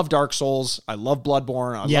like, I love Dark Souls. I love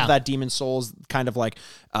Bloodborne. I love that Demon Souls kind of like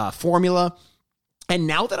formula. And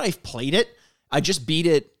now that I've played it, I just beat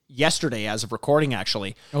it yesterday as of recording,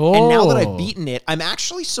 actually. And now that I've beaten it, I'm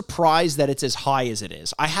actually surprised that it's as high as it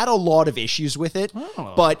is. I had a lot of issues with it,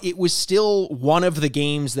 but it was still one of the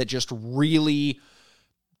games that just really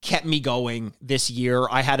kept me going this year.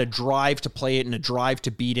 I had a drive to play it and a drive to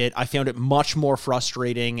beat it. I found it much more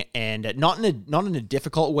frustrating and not in a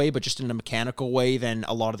difficult way, but just in a mechanical way than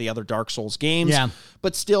a lot of the other Dark Souls games. Yeah.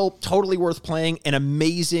 But still totally worth playing. An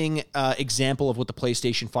amazing example of what the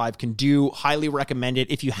PlayStation 5 can do. Highly recommend it.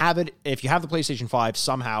 If you have the PlayStation 5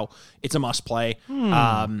 somehow, it's a must play.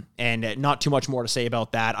 And not too much more to say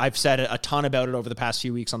about that. I've said a ton about it over the past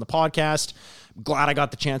few weeks on the podcast. Glad I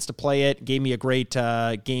got the chance to play it. Gave me a great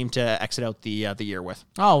game to exit out the year with.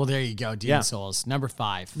 Oh, well, there you go. Demon Souls, number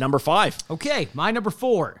 5. Number 5. Okay, my number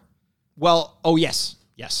 4. Well, yes.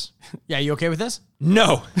 Yeah, you okay with this?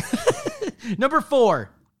 No. Number 4,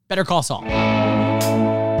 Better Call Saul.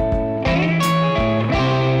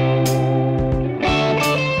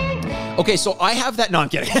 Okay, so I have that. No, I'm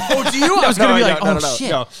kidding. Oh, do you? I was going to be like, shit.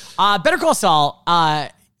 No. Better Call Saul,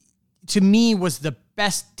 to me, was the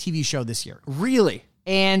best TV show this year. Really?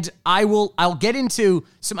 And I'll get into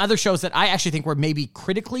some other shows that I actually think were maybe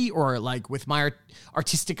critically or like with my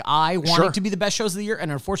artistic eye wanting to be the best shows of the year,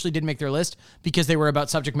 and unfortunately didn't make their list because they were about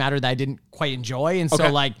subject matter that I didn't quite enjoy. And so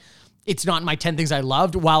like, it's not in my 10 things I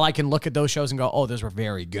loved, while I can look at those shows and go, oh, those were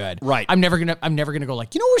very good. Right. I'm never gonna go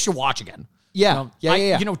like, you know what we should watch again? Yeah.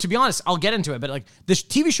 Yeah. You know, to be honest, I'll get into it, but like the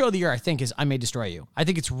TV show of the year, I think is I May Destroy You. I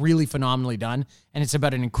think it's really phenomenally done, and it's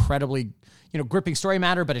about an incredibly, gripping story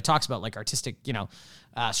matter, but it talks about like artistic,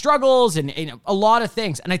 struggles and a lot of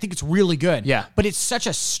things, and I think it's really good. Yeah. But it's such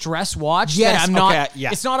a stress watch that I'm not. Yeah.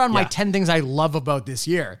 It's not on my 10 things I love about this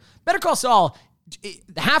year. Better Call Saul,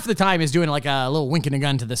 half the time is doing like a little wink and a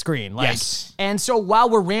gun to the screen. Like, yes. And so while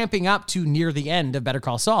we're ramping up to near the end of Better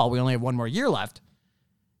Call Saul, we only have one more year left.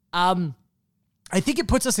 I think it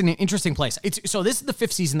puts us in an interesting place. So this is the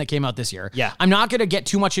 5th season that came out this year. Yeah. I'm not going to get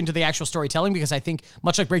too much into the actual storytelling because I think,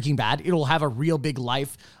 much like Breaking Bad, it'll have a real big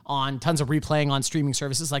life on tons of replaying on streaming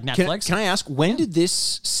services like Netflix. Can I ask, when did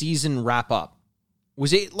this season wrap up?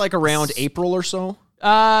 Was it like around April or so?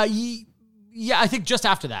 Yeah, I think just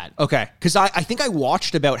after that. Okay, because I think I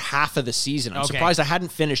watched about half of the season. I'm surprised I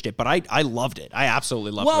hadn't finished it, but I loved it. I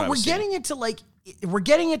absolutely loved it. Well, we're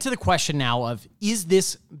getting into the question now of, is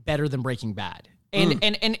this better than Breaking Bad? And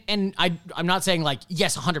I'm not saying like,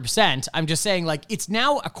 yes, 100%. I'm just saying like, it's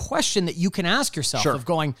now a question that you can ask yourself of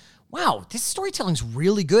going, wow, this storytelling's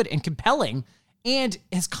really good and compelling and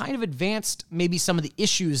has kind of advanced maybe some of the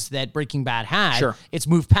issues that Breaking Bad had. Sure. It's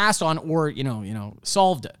moved past on or,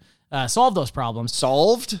 solved those problems.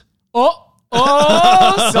 Solved?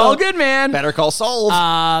 Oh, Saul Goodman. Better Call Saul.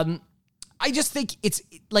 I just think it's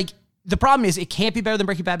like, the problem is it can't be better than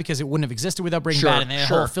Breaking Bad because it wouldn't have existed without Breaking Bad, and the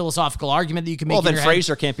whole philosophical argument that you can make. Well, then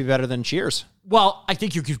Frasier can't be better than Cheers. Well, I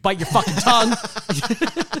think you could bite your fucking tongue.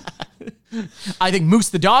 I think Moose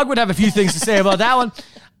the dog would have a few things to say about that one.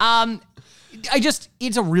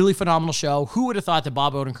 It's a really phenomenal show. Who would have thought that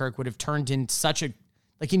Bob Odenkirk would have turned in such a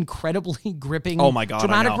incredibly gripping,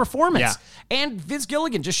 dramatic performance. Yeah. And Vince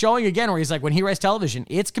Gilligan just showing again where he's like, when he writes television,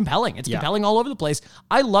 it's compelling. It's compelling all over the place.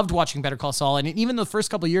 I loved watching Better Call Saul, and even the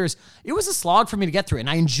first couple of years, it was a slog for me to get through, and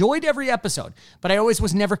I enjoyed every episode, but I always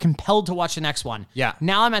was never compelled to watch the next one. Yeah.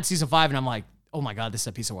 Now I'm at season 5, and I'm like, oh my God, this is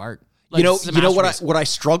a piece of art. Like, what I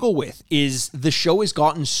struggle with is the show has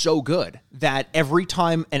gotten so good. that every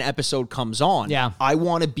time an episode comes on, I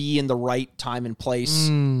want to be in the right time and place,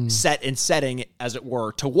 set and setting, as it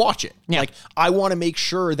were, to watch it. Yeah. Like, I want to make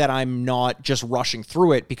sure that I'm not just rushing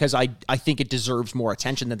through it because I think it deserves more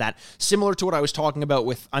attention than that. Similar to what I was talking about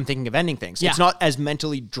with I'm Thinking of Ending Things. It's not as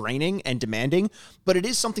mentally draining and demanding, but it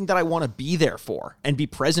is something that I want to be there for and be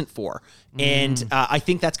present for. And I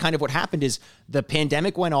think that's kind of what happened is the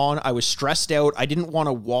pandemic went on. I was stressed out. I didn't want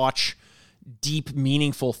to watch deep,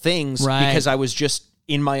 meaningful things because I was just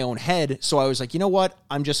in my own head. So I was like, you know what?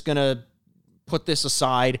 I'm just going to put this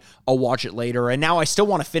aside. I'll watch it later. And now I still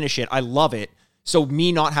want to finish it. I love it. So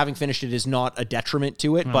me not having finished it is not a detriment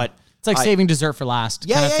to it, but it's like saving dessert for last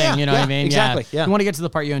kind of thing. You know what I mean? Exactly. Yeah. You want to get to the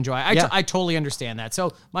part you enjoy. I totally understand that.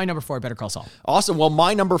 So my number 4, Better Call Saul. Awesome. Well,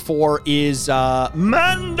 my number 4 is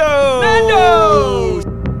Mando.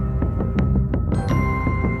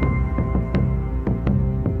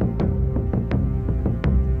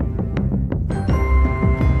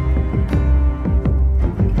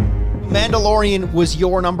 Mandalorian was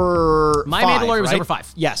your number 5. My Mandalorian was number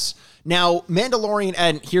 5. Yes. Now, Mandalorian,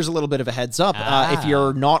 and here's a little bit of a heads up. If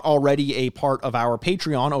you're not already a part of our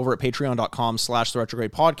Patreon over at patreon.com/The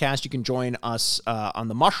Retrograde Podcast, you can join us on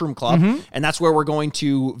the Mushroom Club. And that's where we're going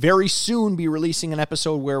to very soon be releasing an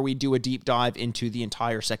episode where we do a deep dive into the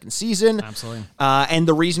entire second season. Absolutely. And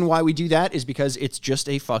the reason why we do that is because it's just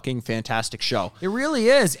a fucking fantastic show. It really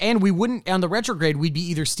is. And we wouldn't, on the Retrograde, we'd be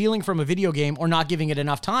either stealing from a video game or not giving it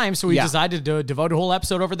enough time. So we decided to devote a whole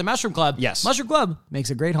episode over at the Mushroom Club. Yes. Mushroom Club makes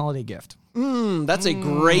a great holiday gift. That's a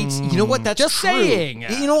great... You know what? That's just true. saying.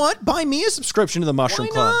 You know what? Buy me a subscription to the Mushroom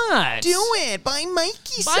Club. Not? Do it. Buy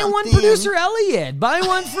Mikey Buy something. one Producer Elliot. Buy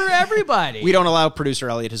one for everybody. We don't allow Producer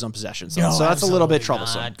Elliot his own possessions, so that's a little bit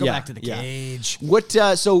troublesome. Go back to the cage. What?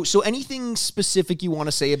 So anything specific you want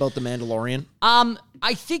to say about The Mandalorian?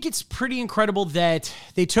 I think it's pretty incredible that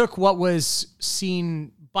they took what was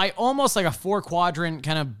seen by almost like a 4-quadrant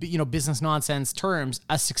kind of, business nonsense terms,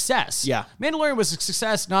 a success. Yeah. Mandalorian was a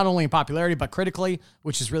success not only in popularity, but critically,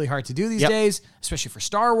 which is really hard to do these days, especially for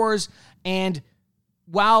Star Wars. And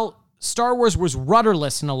while Star Wars was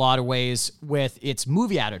rudderless in a lot of ways with its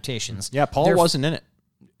movie adaptations. Yeah, Paul wasn't in it.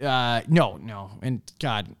 No. And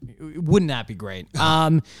God, wouldn't that be great?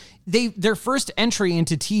 Their first entry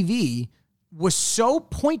into TV was so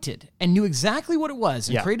pointed and knew exactly what it was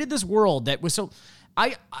and created this world that was so...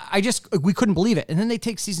 we couldn't believe it. And then they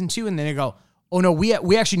take season 2 and then they go, oh no, we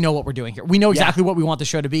actually know what we're doing here. We know exactly what we want the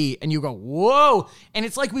show to be. And you go, whoa. And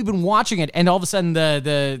it's like we've been watching it and all of a sudden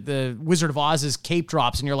the Wizard of Oz's cape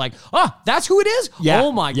drops and you're like, oh, that's who it is? Yeah.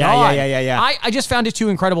 Oh my God. Yeah. I just found it too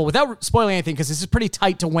incredible without spoiling anything because this is pretty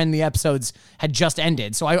tight to when the episodes had just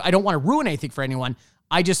ended. So I don't want to ruin anything for anyone.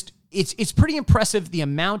 It's pretty impressive the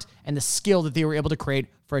amount and the skill that they were able to create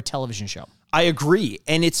for a television show. I agree.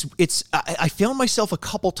 And I found myself a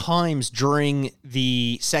couple times during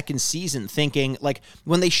the second season thinking, like,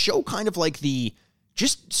 when they show kind of like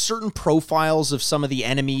just certain profiles of some of the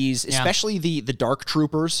enemies, especially the Dark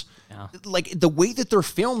Troopers, like the way that they're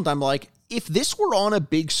filmed, I'm like, if this were on a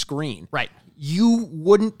big screen, you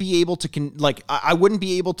wouldn't be able to, I wouldn't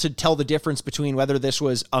be able to tell the difference between whether this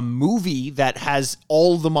was a movie that has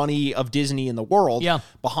all the money of Disney in the world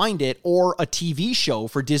behind it or a TV show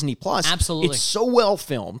for Disney Plus. Absolutely. It's so well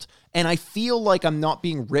filmed, and I feel like I'm not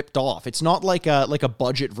being ripped off. It's not like a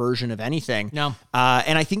budget version of anything. No.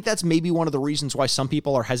 And I think that's maybe one of the reasons why some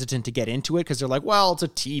people are hesitant to get into it, because they're like, well, it's a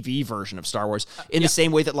TV version of Star Wars. In the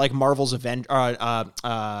same way that like Marvel's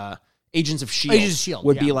Agents of S.H.I.E.L.D.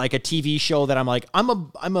 would be like a TV show that I'm like, I'm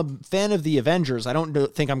a fan of the Avengers. I don't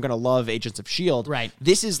think I'm going to love Agents of S.H.I.E.L.D. Right.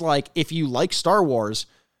 This is like, if you like Star Wars,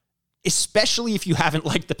 especially if you haven't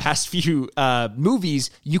liked the past few movies,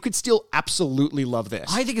 you could still absolutely love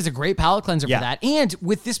this. I think it's a great palate cleanser for that. And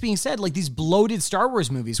with this being said, like these bloated Star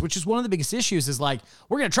Wars movies, which is one of the biggest issues, is like,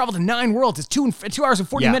 we're going to travel to 9 worlds. It's 2 hours and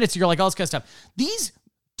 40 minutes. And you're like, all this kind of stuff. These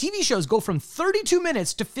TV shows go from 32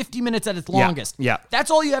 minutes to 50 minutes at its longest. Yeah. That's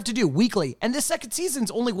all you have to do weekly. And this second season's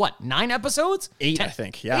only, 9 episodes? 8, I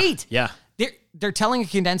think. Yeah. 8. Yeah. They're telling a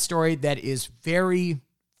condensed story that is very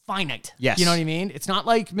finite. Yes. You know what I mean? It's not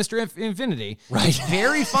like Mr. Infinity. Right. It's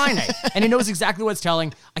very finite. And it knows exactly what it's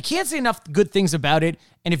telling. I can't say enough good things about it.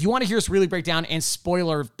 And if you want to hear us really break down and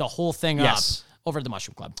spoiler the whole thing up, over at the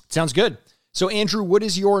Mushroom Club. Sounds good. So, Andrew, what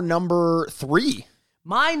is your number 3?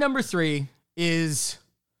 My number 3 is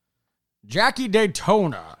Jackie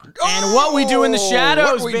Daytona and What We Do in the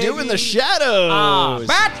Shadows, What We Do in the Shadows.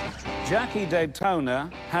 Jackie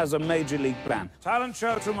Daytona has a major league plan. Talent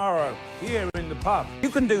show tomorrow, here in the pub. You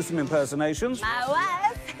can do some impersonations. My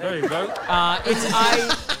wife. There you go.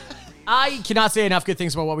 I cannot say enough good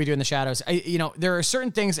things about What We Do in the Shadows. There are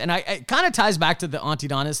certain things, and it kind of ties back to the Auntie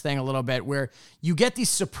Donna's thing a little bit, where you get these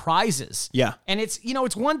surprises. Yeah. And it's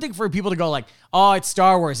one thing for people to go like, oh, it's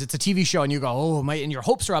Star Wars, it's a TV show, and you go, oh, and your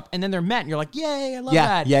hopes are up, and then they're met, and you're like, yay, I love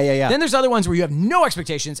that. Yeah. Then there's other ones where you have no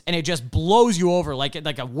expectations, and it just blows you over like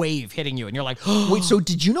a wave hitting you, and you're like, oh. Wait, so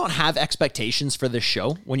did you not have expectations for this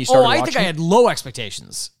show when you started watching? I think I had low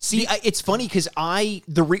expectations. See, it's funny because I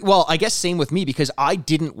guess same with me, because I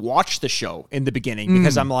didn't watch the show in the beginning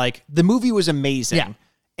because I'm like, the movie was amazing. Yeah.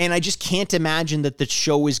 And I just can't imagine that the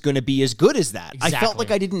show is going to be as good as that. Exactly. I felt like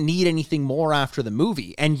I didn't need anything more after the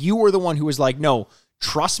movie. And you were the one who was like, no,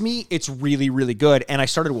 trust me, it's really, really good. And I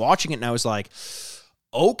started watching it and I was like,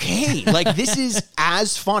 okay, like this is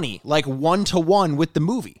as funny, like 1-to-1 with the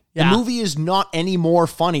movie. Yeah. The movie is not any more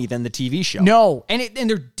funny than the TV show. No, and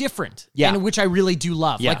they're different, yeah, and which I really do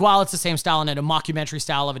love. Yeah. Like, while it's the same style and a mockumentary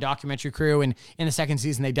style of a documentary crew, and in the second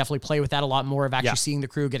season, they definitely play with that a lot more of actually seeing the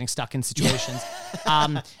crew getting stuck in situations.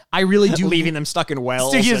 I really do. Leaving them stuck in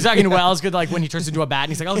wells. Stuck in wells, good, like when he turns into a bat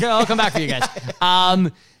and he's like, okay, I'll come back for you guys.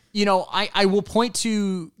 I will point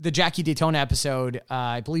to the Jackie Daytona episode,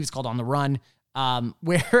 I believe it's called On the Run,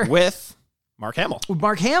 where... With... Mark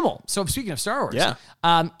Hamill. So speaking of Star Wars,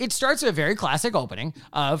 it starts with a very classic opening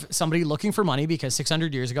of somebody looking for money because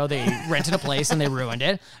 600 years ago they rented a place and they ruined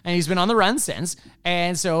it, and he's been on the run since.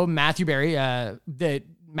 And so Matt Berry that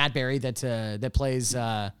plays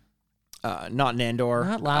not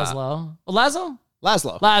Nandor, not Laszlo.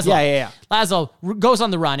 Laszlo. Yeah. Laszlo goes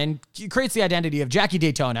on the run and creates the identity of Jackie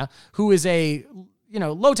Daytona, who is a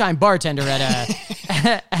low-time bartender at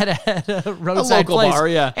a roadside local place, bar,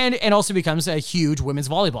 yeah, and also becomes a huge women's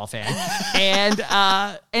volleyball fan,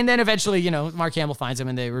 and then eventually, Mark Hamill finds him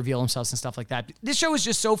and they reveal themselves and stuff like that. This show is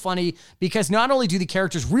just so funny because not only do the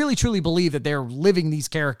characters really truly believe that they're living these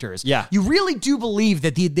characters, you really do believe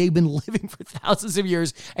that they've been living for thousands of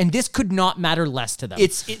years, and this could not matter less to them.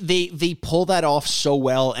 They pull that off so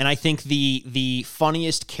well, and I think the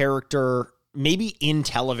funniest character maybe in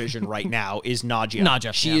television right now is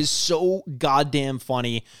Nadja. She is so goddamn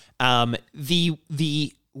funny.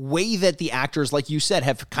 The way that the actors, like you said,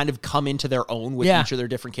 have kind of come into their own with each of their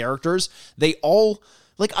different characters. They all,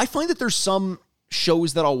 like, I find that there's some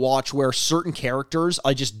shows that I'll watch where certain characters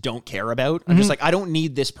I just don't care about. I'm just like, I don't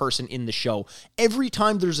need this person in the show. Every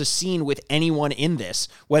time there's a scene with anyone in this,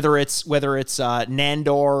 whether it's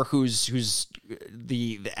Nandor, who's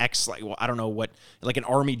the ex, like, well, I don't know what, like an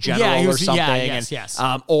army general or something. Yes.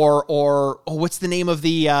 Or what's the name of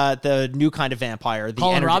the new kind of vampire?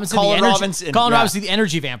 Colin Robinson, the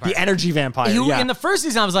energy vampire. The energy vampire. In the first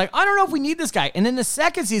season, I was like, I don't know if we need this guy. And then the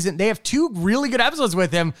second season, they have 2 really good episodes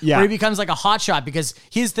with him where he becomes like a hotshot because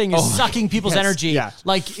his thing is sucking people's energy. Yeah.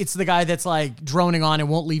 Like, it's the guy that's like droning on and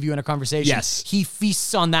won't leave you in a conversation. Yes. He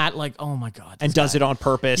feasts on that, like, oh my God. And does it on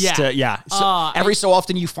purpose. So every so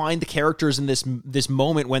often you find the characters in this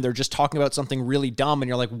moment when they're just talking about something really dumb and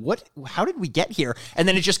you're like, what? How did we get here? And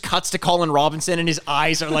then it just cuts to Colin Robinson and his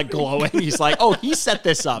eyes are like glowing. He's like, oh, he set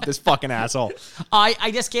this up, this fucking asshole.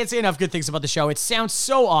 I just can't say enough good things about the show. It sounds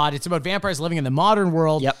so odd. It's about vampires living in the modern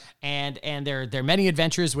world. Yep. And their many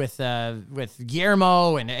adventures with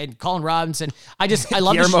Guillermo and Colin Robinson. I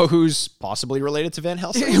love Guillermo, who's possibly related to Van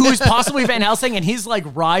Helsing. Who's possibly Van Helsing, and his like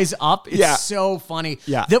rise up. It's so funny.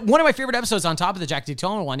 Yeah. One of my favorite episodes on top of the Jack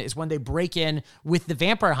Daytona one is when they break in with the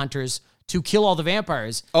vampire hunters to kill all the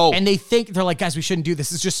vampires. Oh. And they're like, guys, we shouldn't do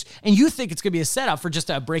this. It's just, and you think it's going to be a setup for just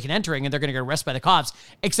a break and entering and they're going to get arrested by the cops,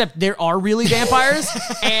 except there are really vampires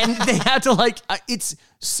and they have to it's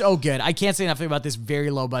so good. I can't say enough about this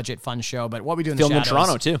very low budget, fun show, but What We Do in the Shadows. Filmed in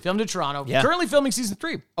Toronto too. Filmed in Toronto. Yeah. Currently filming season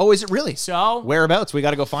 3. Oh, is it really? So whereabouts? We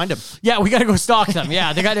got to go find them. Yeah, we got to go stalk them.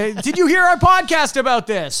 Yeah, they got to. Did you hear our podcast about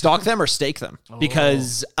this? Stalk them or stake them?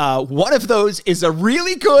 Because one of those is a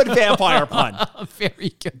really good vampire pun.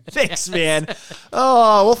 Very good. Thanks, man.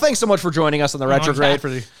 Oh, well, thanks so much for joining us on the Retrograde.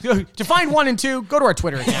 To find 1 and 2, go to our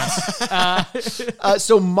Twitter accounts.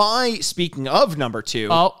 So speaking of number 2,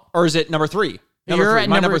 or is it number 3?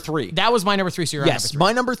 Number 3. That was my number 3. So you're yes,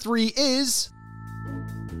 my number 3 is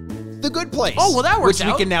The Good Place. Oh, well, that works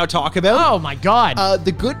which we can now talk about. Oh my God.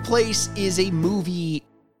 The Good Place is a movie.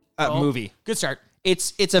 Movie. Good start.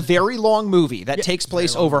 It's a very long movie that takes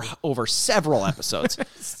place over several episodes.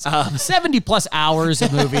 70 plus hours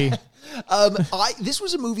of movie. This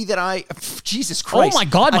was a movie that Jesus Christ. Oh my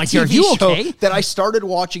God, Mikey, are you okay? That I started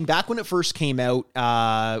watching back when it first came out,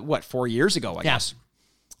 4 years ago, I guess.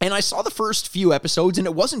 And I saw the first few episodes and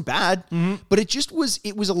it wasn't bad, but it was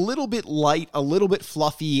a little bit light, a little bit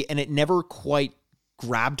fluffy, and it never quite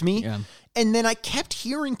grabbed me. Yeah. And then I kept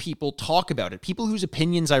hearing people talk about it, people whose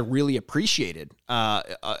opinions I really appreciated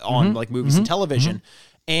on like movies and television.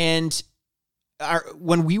 And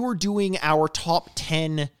when we were doing our top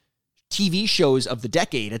 10 TV shows of the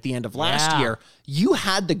decade at the end of last year, you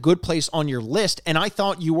had The Good Place on your list, and I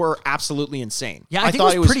thought you were absolutely insane. Yeah, I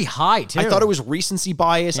think it was pretty high, too. I thought it was recency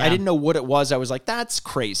bias. I didn't know what it was. I was like, that's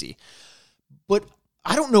crazy. But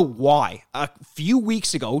I don't know why. A few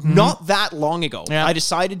weeks ago, not that long ago, I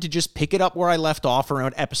decided to just pick it up where I left off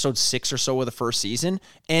around episode 6 or so of the first season,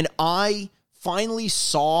 and I finally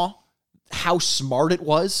saw how smart it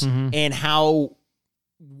was and how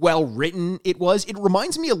well written it was. It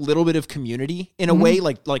reminds me a little bit of Community in a way,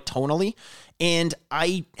 like tonally. And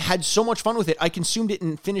I had so much fun with it. I consumed it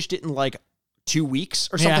and finished it in like 2 weeks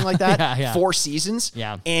or something like that. 4 seasons.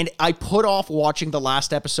 Yeah. And I put off watching the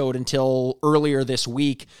last episode until earlier this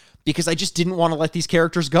week because I just didn't want to let these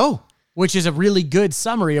characters go. Which is a really good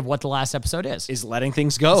summary of what the last episode is. Is letting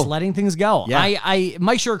things go. It's letting things go. Yeah.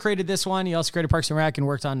 Mike Schur created this one. He also created Parks and Rec and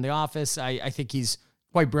worked on The Office. I think he's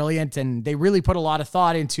quite brilliant, and they really put a lot of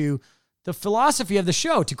thought into the philosophy of the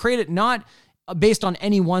show to create it not based on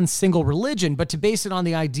any one single religion, but to base it on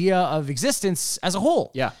the idea of existence as a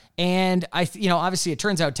whole. Yeah. And obviously it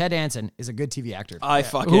turns out Ted Danson is a good TV actor.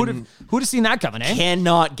 Fucking who'd have seen that coming, eh?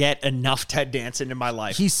 Cannot get enough Ted Danson in my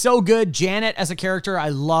life. He's so good. Janet as a character, I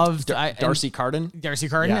loved. Darcy Carden.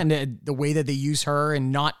 And the way that they use her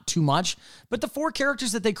and not too much. But the 4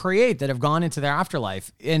 characters that they create that have gone into their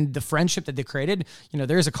afterlife and the friendship that they created,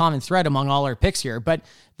 there's a common thread among all our picks here, but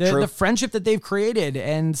the friendship that they've created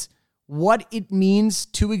and what it means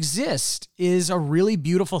to exist is a really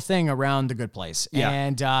beautiful thing around The Good Place. Yeah.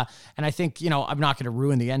 And I think, I'm not going to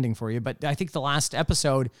ruin the ending for you, but I think the last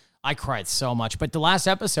episode, I cried so much, but the last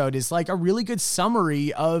episode is like a really good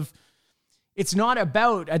summary of it's not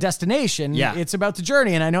about a destination. Yeah. It's about the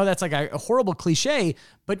journey. And I know that's like a horrible cliche,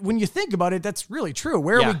 but when you think about it, that's really true.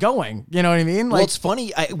 Where are we going? You know what I mean? Well, it's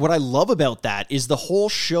funny. What I love about that is the whole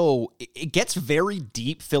show, it gets very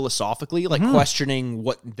deep philosophically, like questioning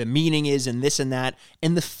what the meaning is and this and that.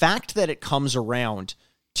 And the fact that it comes around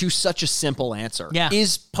to such a simple answer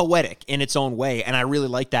is poetic in its own way. And I really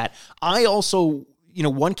like that. I also...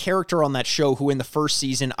 one character on that show who in the first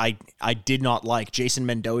season I did not like, Jason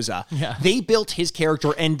Mendoza. Yeah. They built his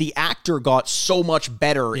character and the actor got so much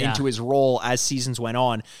better into his role as seasons went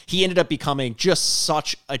on. He ended up becoming just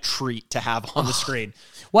such a treat to have on the screen.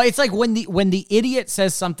 Well, it's like when the idiot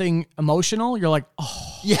says something emotional, you're like,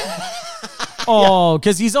 oh. Yeah. Oh,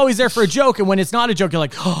 because he's always there for a joke, and when it's not a joke, you're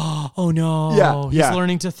like, oh no, he's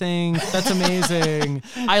learning to think. That's amazing.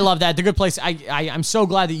 I love that. The Good Place. I'm so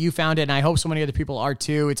glad that you found it, and I hope so many other people are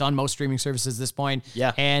too. It's on most streaming services at this point.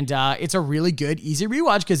 Yeah, and it's a really good, easy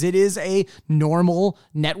rewatch because it is a normal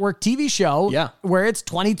network TV show. Yeah, where it's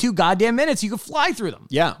 22 goddamn minutes. You can fly through them.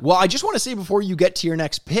 Yeah. Well, I just want to say before you get to your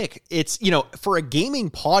next pick, it's for a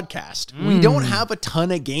gaming podcast, we don't have a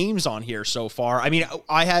ton of games on here so far. I mean,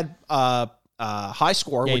 I had High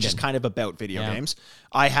Score, which is kind of about video games.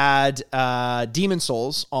 I had Demon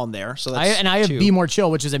Souls on there, so that's I have Be More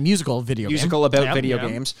Chill, which is a musical video about video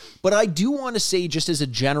games. But I do want to say, just as a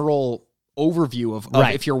general overview of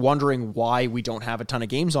if you're wondering why we don't have a ton of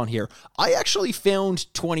games on here, I actually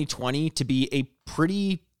found 2020 to be a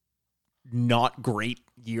pretty not great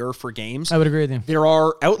year for games. I would agree with you. There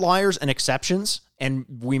are outliers and exceptions, and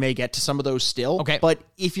we may get to some of those still. Okay. But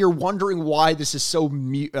if you're wondering why this is so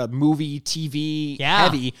movie, TV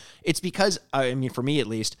heavy, it's because, I mean, for me at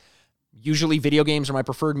least, usually video games are my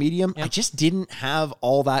preferred medium. I just didn't have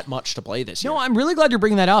all that much to play this year. No, I'm really glad you're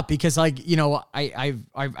bringing that up because, like,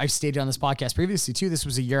 I've stated on this podcast previously too. This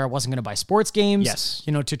was a year I wasn't going to buy sports games. Yes.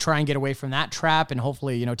 To try and get away from that trap and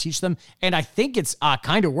hopefully teach them. And I think it's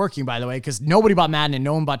kind of working, by the way, because nobody bought Madden and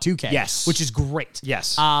no one bought 2K. Yes, which is great.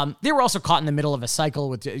 Yes. They were also caught in the middle of a cycle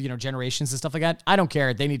with generations and stuff like that. I don't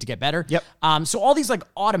care. They need to get better. Yep. So all these like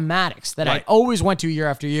automatics that I always went to year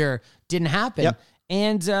after year didn't happen. Yep.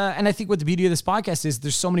 And I think what the beauty of this podcast is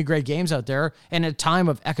there's so many great games out there, and at a time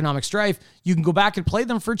of economic strife, you can go back and play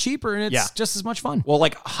them for cheaper, and it's just as much fun. Well,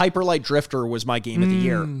 like Hyper Light Drifter was my game of the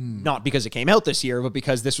year, not because it came out this year, but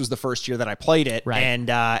because this was the first year that I played it, and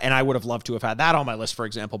I would have loved to have had that on my list, for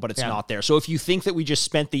example, but it's not there. So if you think that we just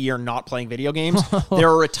spent the year not playing video games, there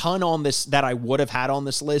are a ton on this that I would have had on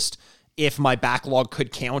this list if my backlog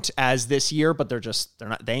could count as this year, but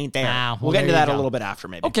they ain't there. Wow. We'll get into that a little bit after,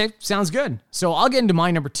 maybe. Okay, sounds good. So I'll get into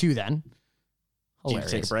my number 2 then.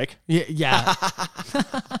 Hilarious. Do you take a break? Yeah.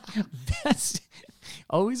 That's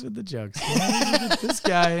always with the jokes. This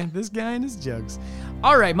guy and his jokes.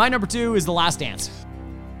 All right, my number 2 is The Last Dance.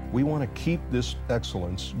 We want to keep this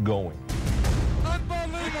excellence going.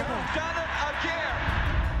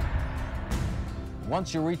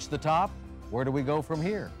 Once you reach the top, where do we go from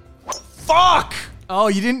here? Fuck! Oh,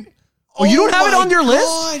 you didn't... Oh, you don't have it on your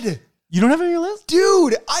list? You don't have it on your list?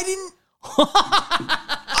 Dude, I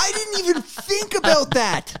didn't even think about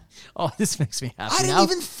that. Oh, this makes me happy I didn't now.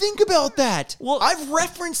 even think about that. Well, I've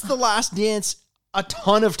referenced The Last Dance a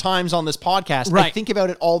ton of times on this podcast. Right. I think about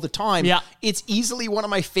it all the time. Yeah. It's easily one of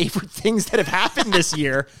my favorite things that have happened this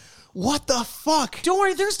year. What the fuck? Don't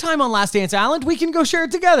worry, there's time on Last Dance Island. We can go share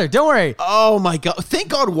it together. Don't worry. Oh my God. Thank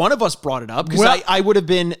God one of us brought it up, because Well- I would have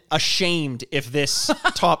been ashamed if this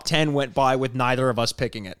top 10 went by with neither of us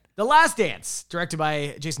picking it. The Last Dance, directed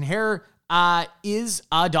by Jason Herr, is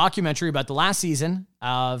a documentary about the last season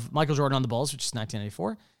of Michael Jordan on the Bulls, which is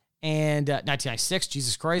 1994. And 1996,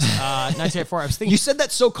 Jesus Christ. 1994, I was thinking... You said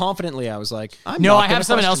that so confidently, I was like, I not have gonna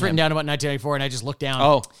something else question written him. down about 1994, and I just looked down.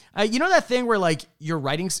 Oh. You know that thing where, like, you're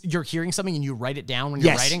hearing something and you write it down when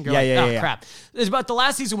you're Yes. writing? You're Yeah, like, yeah. crap. It's about the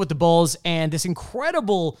last season with the Bulls and this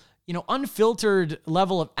incredible, unfiltered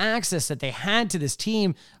level of access that they had to this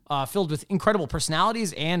team, filled with incredible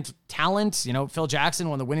personalities and talent. Phil Jackson,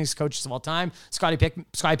 one of the winningest coaches of all time. Scottie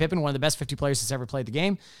Pippen, one of the best 50 players that's ever played the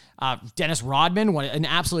game. Dennis Rodman, an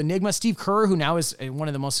absolute enigma. Steve Kerr, who now is one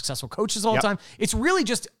of the most successful coaches of all time. It's really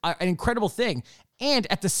just an incredible thing. And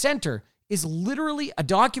at the center is literally a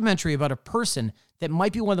documentary about a person that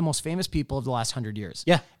might be one of the most famous people of the last 100 years.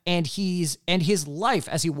 Yeah. And his life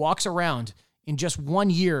as he walks around in just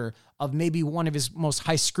 1 year of maybe one of his most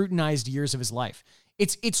high scrutinized years of his life.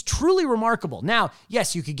 It's truly remarkable. Now,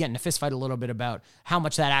 yes, you could get in a fist fight a little bit about how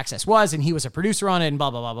much that access was, and he was a producer on it, and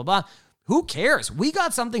blah, blah, blah, blah, blah. Who cares? We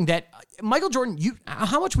got something that Michael Jordan,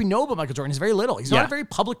 how much we know about Michael Jordan is very little. He's not a very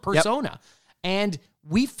public persona. Yep. And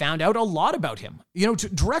we found out a lot about him,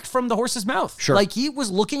 direct from the horse's mouth. Sure. Like, he was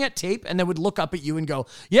looking at tape and then would look up at you and go,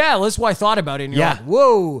 yeah, well, this is what I thought about it. And you're Yeah. like,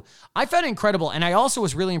 whoa. I found it incredible. And I also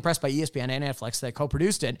was really impressed by ESPN and Netflix that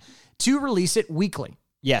co-produced it to release it weekly.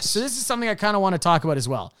 Yes. So this is something I kind of want to talk about as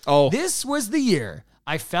well. Oh. This was the year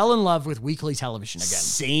I fell in love with weekly television again.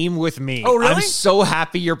 Same with me. Oh, really? I'm so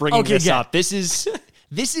happy you're bringing this good. up. This is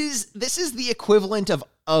the equivalent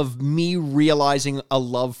of me realizing a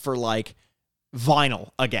love for, like,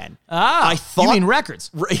 vinyl again. I thought, you mean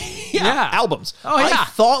records? Yeah, albums. Oh, yeah. I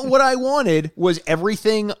thought what I wanted was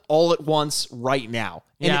everything all at once right now.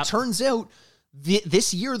 And Yeah. it turns out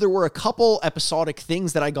this year there were a couple episodic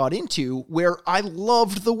things that I got into where I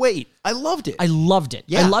loved the wait. I loved it. I loved it.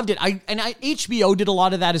 Yeah. I loved it. HBO did a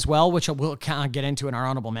lot of that as well, which we'll kind of get into in our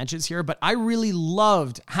honorable mentions here. But I really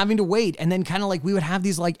loved having to wait. And then kind of like we would have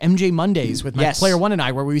these like MJ Mondays with my Yes. player one and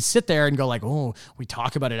I, where we would sit there and go like, oh, we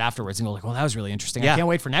talk about it afterwards and go like, well, that was really interesting. Yeah. I can't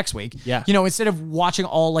wait for next week. Yeah. Instead of watching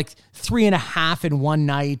all like 3.5 in one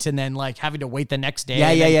night and then like having to wait the next day.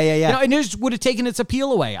 Yeah. And it just would have taken its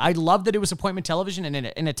appeal away. I loved that it was appointment television. And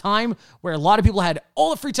in a time where a lot of people had all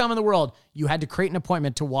the free time in the world, you had to create an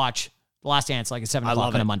appointment to watch The Last Dance like at 7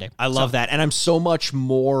 o'clock on a Monday. I love that. And I'm so much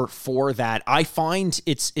more for that. I find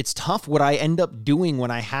it's tough what I end up doing when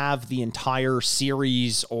I have the entire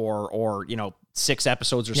series or 6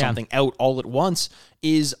 episodes or something out all at once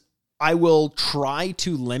is I will try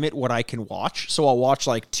to limit what I can watch. So I'll watch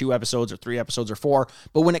like 2 episodes or 3 episodes or 4.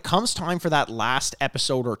 But when it comes time for that last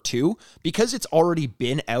episode or 2, because it's already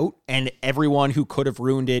been out and everyone who could have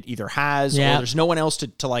ruined it either has or there's no one else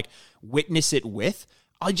to like witness it with,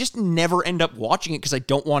 I just never end up watching it because I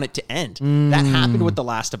don't want it to end. That happened with The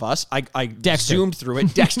Last of Us. I zoomed through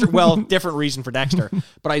it. Dexter, well, different reason for Dexter.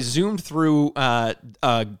 But I zoomed through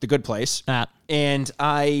The Good Place. And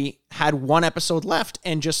I had 1 episode left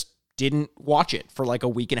and just didn't watch it for like a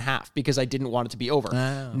week and a half because I didn't want it to be over.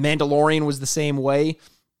 Oh. Mandalorian was the same way.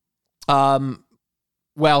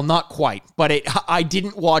 Well, not quite, but I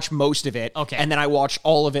didn't watch most of it. Okay. And then I watched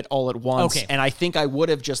all of it all at once. Okay. And I think I would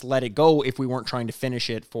have just let it go if we weren't trying to finish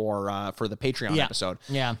it for the Patreon episode.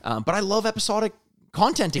 Yeah. But I love episodic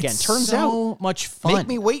content again. It's Turns so out. much fun. Make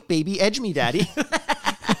me wait, baby. Edge me, daddy.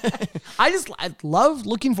 I love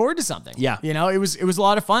looking forward to something. Yeah. It was a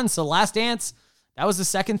lot of fun. So Last Dance, that was the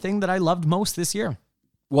second thing that I loved most this year.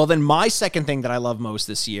 Well, then my second thing that I love most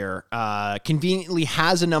this year conveniently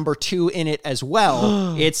has a number 2 in it as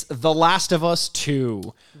well. It's The Last of Us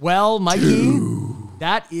 2. Well, Mikey,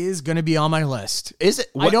 that is going to be on my list. Is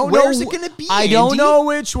it? I don't know. Where's it going to be, I Andy? don't know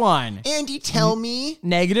which one. Andy, tell me.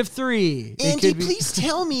 -3. Andy, please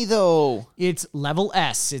tell me, though. It's level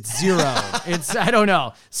S. It's 0. I don't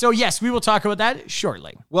know. So, yes, we will talk about that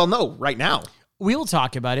shortly. Well, no, right now. We will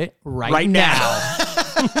talk about it right now.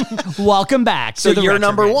 Welcome back. So to your Retro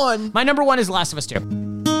number Grid. 1. My number 1 is Last of Us 2.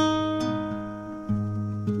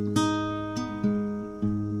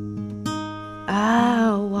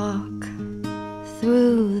 I'll walk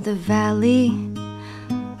through the valley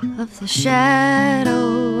of the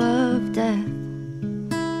shadow of death,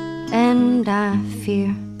 and I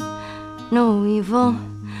fear no evil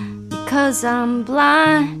because I'm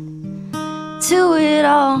blind to it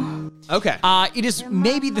all. Okay. It is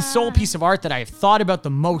maybe the sole piece of art that I have thought about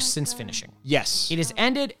the most since finishing. Yes. It has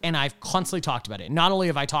ended, and I've constantly talked about it. Not only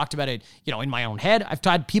have I talked about it, in my own head, I've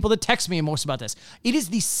had people that text me most about this. It is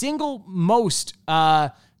the single most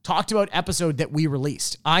talked about episode that we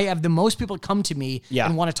released. I have the most people come to me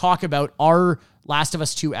and want to talk about our Last of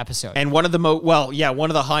Us 2 episode. And one of the one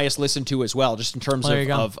of the highest listened to as well, just in terms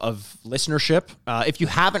of listenership. If you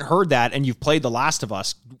haven't heard that and you've played The Last of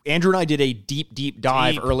Us, Andrew and I did a deep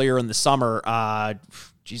dive earlier in the summer.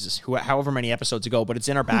 However many episodes ago, but it's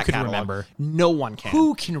in our back catalog. Remember? No one can.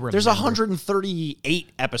 Who can remember? There's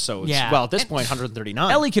 138 episodes. Yeah. Well, at this point, 139.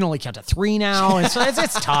 Ellie can only count to 3 now, and so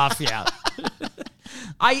it's tough. Yeah.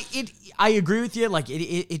 I agree with you. Like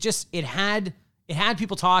it had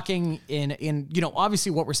people talking in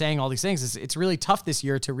obviously what we're saying, all these things, is it's really tough this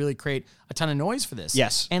year to really create a ton of noise for this.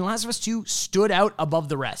 Yes. And Last of Us 2 stood out above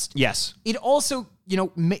the rest. Yes. It also,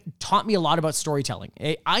 taught me a lot about storytelling.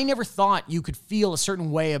 I never thought you could feel a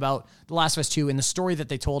certain way about The Last of Us 2 and the story that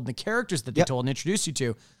they told and the characters that they told and introduced you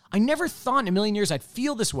to. I never thought in a million years I'd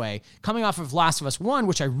feel this way coming off of Last of Us 1,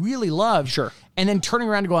 which I really loved. Sure. And then turning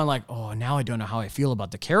around and going like, oh, now I don't know how I feel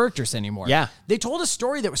about the characters anymore. Yeah. They told a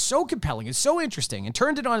story that was so compelling and so interesting and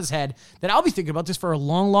turned it on its head that I'll be thinking about this for a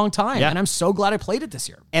long, long time. Yeah. And I'm so glad I played it this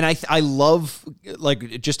year. And I love,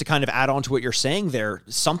 just to kind of add on to what you're saying there,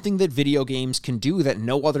 something that video games can do that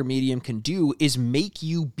no other medium can do is make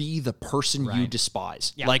you be the person you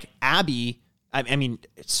despise. Yeah. Like Abby, I mean,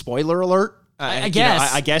 spoiler alert. I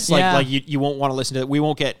guess. I guess you won't want to listen to it. We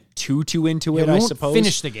won't get too into it, we I won't suppose.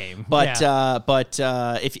 Finish the game. But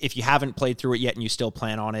if you haven't played through it yet and you still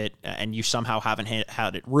plan on it and you somehow haven't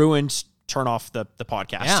had it ruined, turn off the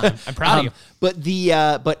podcast. Yeah, I'm proud of you.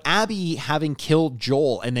 But Abby having killed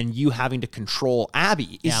Joel and then you having to control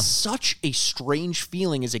Abby is such a strange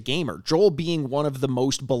feeling as a gamer. Joel being one of the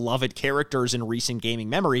most beloved characters in recent gaming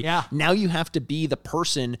memory. Yeah. Now you have to be the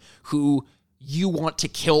person who you want to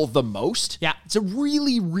kill the most. Yeah. It's a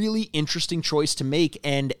really, really interesting choice to make,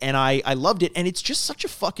 and I loved it. And it's just such a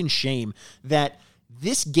fucking shame that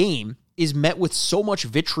this game is met with so much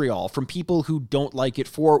vitriol from people who don't like it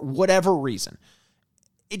for whatever reason.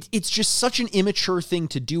 It's just such an immature thing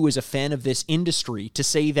to do as a fan of this industry, to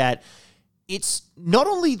say that it's not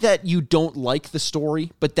only that you don't like the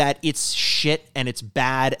story, but that it's shit and it's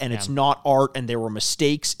bad and it's not art and there were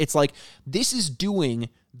mistakes. It's like, this is doing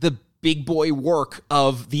the big boy work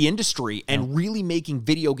of the industry and really making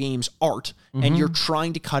video games art, and you're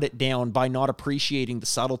trying to cut it down by not appreciating the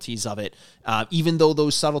subtleties of it, even though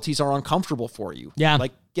those subtleties are uncomfortable for you. Yeah.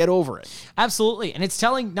 Like, get over it. Absolutely. And it's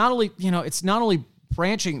telling not only, it's not only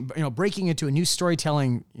branching, breaking into a new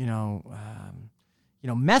storytelling,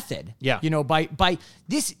 method. Yeah. By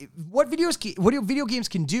this, what video games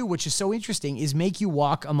can do, which is so interesting, is make you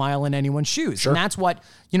walk a mile in anyone's shoes. Sure. And that's what,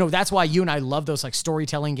 that's why you and I love those like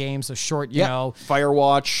storytelling games, those short,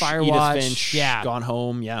 Firewatch, Edith Finch, Gone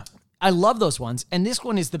Home. Yeah. I love those ones. And this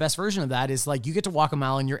one is the best version of that, is like you get to walk a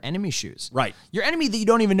mile in your enemy's shoes. Right. Your enemy that you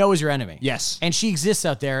don't even know is your enemy. Yes. And she exists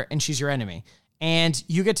out there and she's your enemy. And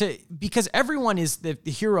you get to, because everyone is the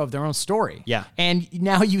hero of their own story. Yeah. And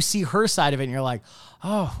now you see her side of it and you're like,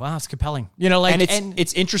 oh, wow, it's compelling. And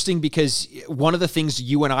it's interesting because one of the things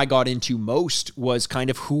you and I got into most was kind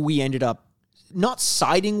of who we ended up not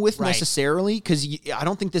siding with necessarily, because I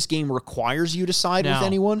don't think this game requires you to side with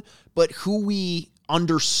anyone, but who we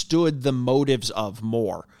understood the motives of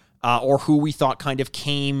more, or who we thought kind of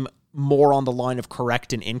came more on the line of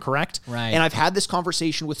correct and incorrect. Right. And I've had this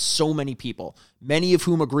conversation with so many people, many of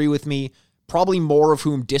whom agree with me, probably more of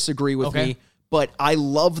whom disagree with me. But I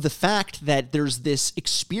love the fact that there's this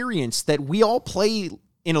experience that we all play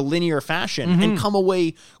in a linear fashion and come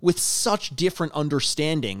away with such different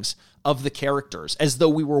understandings of the characters, as though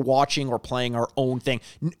we were watching or playing our own thing.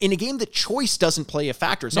 In a game that choice doesn't play a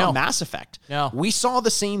factor. It's not Mass Effect. No. We saw the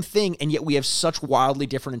same thing, and yet we have such wildly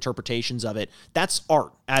different interpretations of it. That's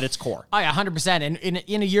art at its core. Oh, yeah, 100%. And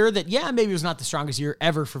in a year that, maybe it was not the strongest year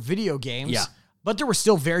ever for video games. Yeah. But there were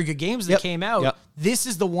still very good games that came out. Yep. This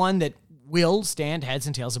is the one that will stand heads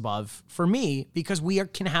and tails above for me, because we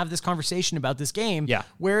can have this conversation about this game. Yeah.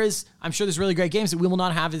 Whereas I'm sure there's really great games that we will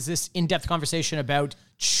not have is this in-depth conversation about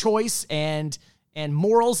choice and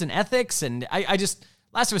morals and ethics. And I just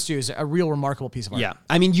Last of Us 2 is a real remarkable piece of art. Yeah.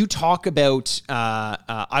 I mean, you talk about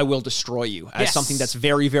I Will Destroy You as something that's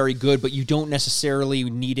very, very good, but you don't necessarily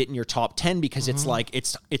need it in your top 10 because it's like,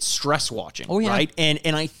 it's stress watching, right?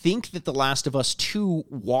 And I think that The Last of Us 2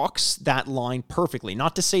 walks that line perfectly.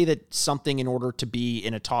 Not to say that something in order to be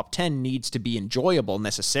in a top 10 needs to be enjoyable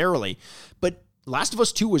necessarily, but Last of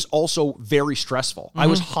Us 2 was also very stressful. I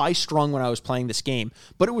was high strung when I was playing this game,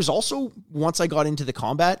 but it was also, once I got into the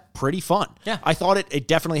combat, pretty fun. Yeah. I thought it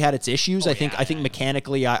definitely had its issues. I think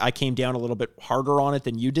mechanically I came down a little bit harder on it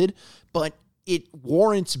than you did, but it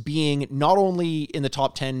warrants being not only in the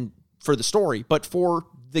top 10 for the story, but for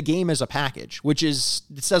the game as a package, which it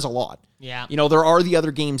says a lot. Yeah. You know, there are the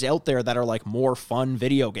other games out there that are like more fun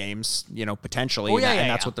video games, you know, potentially, and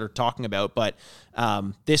that's what they're talking about. But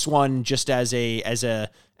this one, just as a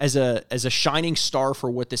shining star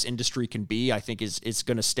for what this industry can be, I think is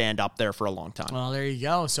going to stand up there for a long time. Well, there you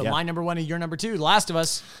go. So my number 1 and your number 2, Last of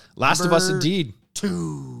Us. Last of Us, indeed.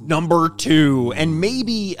 Number 2. And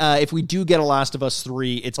maybe if we do get a Last of Us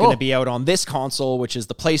 3, it's going to be out on this console, which is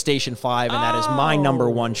the PlayStation 5, and that is my number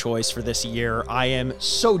 1 choice for this year. I am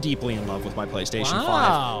so deeply in love with my PlayStation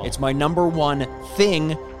 5. It's my number 1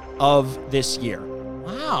 thing of this year.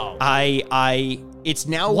 Wow. It's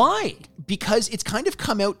now... Why? Because it's kind of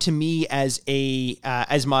come out to me as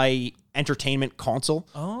as my entertainment console.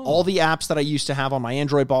 All the apps that I used to have on my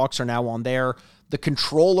Android box are now on there. The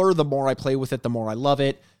controller, the more I play with it, the more I love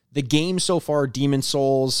it. The game so far, Demon's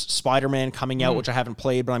Souls, Spider-Man coming out, which I haven't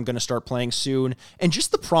played, but I'm going to start playing soon. And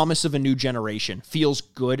just the promise of a new generation feels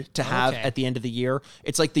good to have at the end of the year.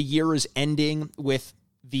 It's like the year is ending with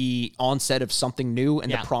the onset of something new and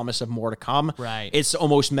the promise of more to come. Right. It's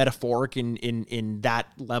almost metaphoric in that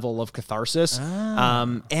level of catharsis.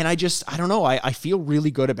 And I don't know. I feel really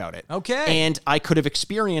good about it. Okay. And I could have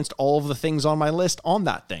experienced all of the things on my list on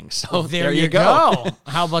that thing. So well, there you go.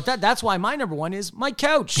 How about that? That's why my number 1 is my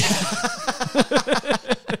couch.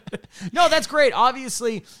 No, that's great.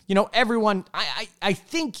 Obviously, you know, everyone, I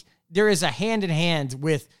think there is a hand in hand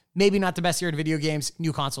with maybe not the best year in video games,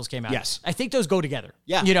 new consoles came out. Yes. I think those go together.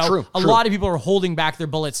 Yeah, you know, true. A lot of people are holding back their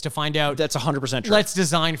bullets to find out. That's 100% true. Let's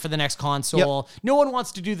design for the next console. Yep. No one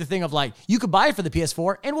wants to do the thing of like, you could buy it for the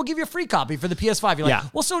PS4 and we'll give you a free copy for the PS5. You're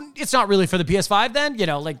like, well, so it's not really for the PS5 then? You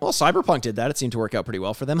know, like. Well, Cyberpunk did that. It seemed to work out pretty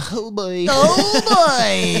well for them. Oh, boy. Oh,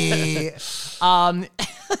 boy.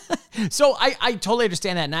 So I totally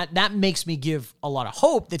understand that. And that makes me give a lot of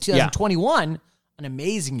hope that 2021, an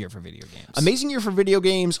amazing year for video games. Amazing year for video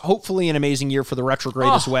games. Hopefully an amazing year for the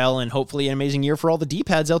retrograde as well. And hopefully an amazing year for all the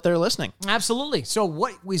D-pads out there listening. Absolutely. So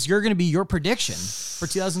what was going to be your prediction for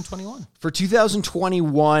 2021? For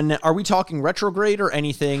 2021, are we talking retrograde or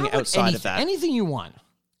anything outside of that? Anything you want.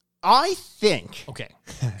 I think. Okay.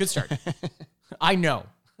 Good start. I know.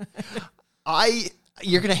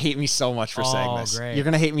 You're going to hate me so much for saying this. Great. You're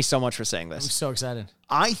going to hate me so much for saying this. I'm so excited.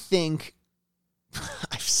 I think...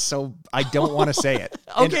 I don't want to say it.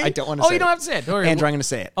 Okay. I don't want to say it. Oh, you don't have to say it. Don't worry. Andrew, I'm going to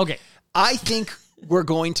say it. Okay. I think we're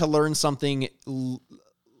going to learn something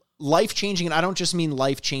life-changing, and I don't just mean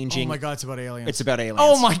life-changing. Oh my God, it's about aliens. It's about aliens.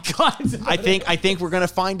 Oh my God. I think we're going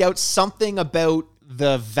to find out something about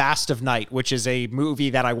The Vast of Night, which is a movie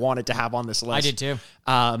that I wanted to have on this list. I did too.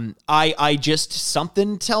 I just,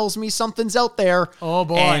 something tells me something's out there. Oh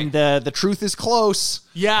boy. And the truth is close.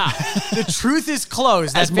 Yeah. The truth is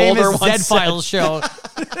close. That As Mulder famous once Z-Files show.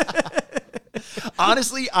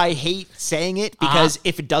 Honestly, I hate saying it because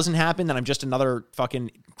if it doesn't happen, then I'm just another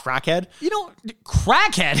fucking crackhead. You know,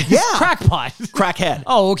 crackhead? Yeah. Crackpot. Crackhead.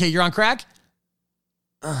 Oh, okay. You're on crack?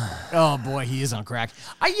 Oh boy, he is on crack.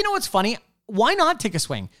 You know what's funny? Why not take a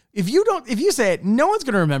swing? If you say it, no one's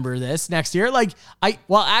going to remember this next year.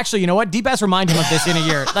 Well, actually, you know what? Deep-ass remind him of this in a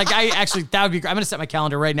year. That would be great. I'm going to set my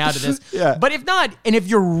calendar right now to this. Yeah. But if not, and if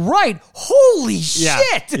you're right, holy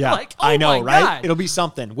shit. Yeah. Like, oh I know, my right? God. It'll be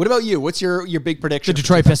something. What about you? What's your big prediction? The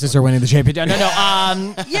Detroit Pistons are winning the championship.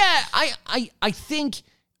 No. Yeah, I think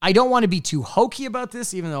I don't want to be too hokey about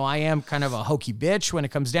this, even though I am kind of a hokey bitch when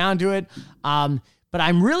it comes down to it. But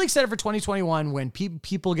I'm really excited for 2021 when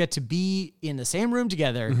people get to be in the same room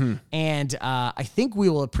together. Mm-hmm. And I think we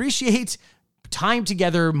will appreciate time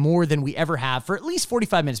together more than we ever have for at least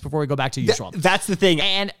 45 minutes before we go back to usual. That's the thing.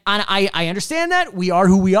 And I understand that. We are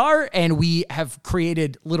who we are, and we have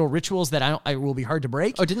created little rituals that I will be hard to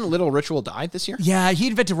break. Oh, didn't Little Ritual die this year? Yeah, he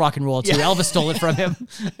invented rock and roll too. Yeah. Elvis stole it from him.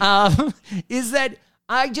 Is that...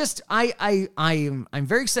 I'm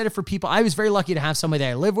very excited for people. I was very lucky to have somebody that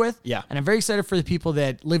I live with. Yeah. And I'm very excited for the people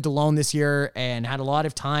that lived alone this year and had a lot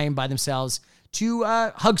of time by themselves to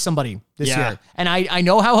hug somebody this year. And I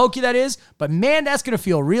know how hokey that is, but man, that's going to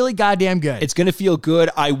feel really goddamn good. It's going to feel good.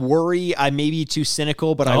 I worry, I may be too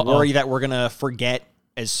cynical, but I worry that we're going to forget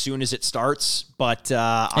as soon as it starts. But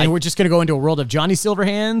we're just going to go into a world of Johnny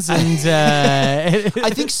Silverhands. And I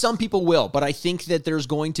think some people will, but I think that there's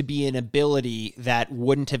going to be an ability that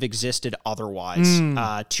wouldn't have existed otherwise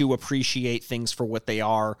to appreciate things for what they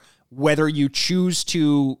are. Whether you choose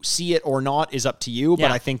to see it or not is up to you, but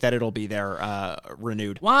I think that it'll be there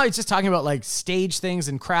renewed. Wow, it's just talking about like stage things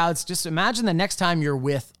and crowds. Just imagine the next time you're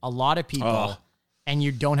with a lot of people and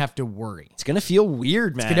you don't have to worry. It's going to feel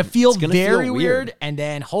weird, man. It's going to feel very weird, and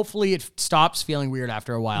then hopefully it stops feeling weird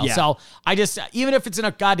after a while. Yeah. So I just, even if it's in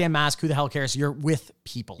a goddamn mask, who the hell cares? You're with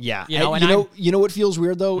people. Yeah. You know, you know what feels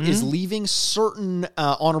weird, though, is leaving certain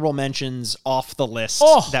honorable mentions off the list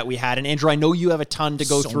that we had. And Andrew, I know you have a ton to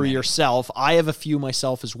go through yourself. I have a few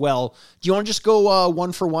myself as well. Do you want to just go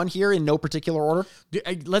one for one here in no particular order?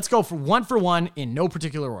 Let's go for one in no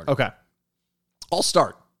particular order. Okay. I'll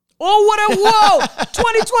start. Oh, whoa!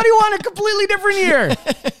 2021, a completely different year.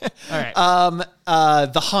 All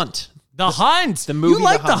right. The Hunt. The Hunt. The movie. You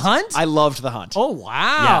like The Hunt? I loved The Hunt. Oh,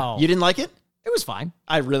 wow. Yeah. You didn't like it? It was fine.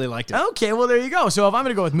 I really liked it. Okay, well, there you go. So if I'm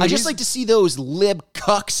going to go with movies... I just like to see those lib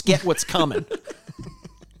cucks get what's coming.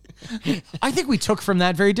 I think we took from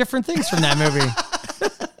that very different things from that movie.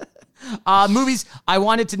 Movies, I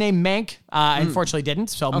wanted to name Mank. Unfortunately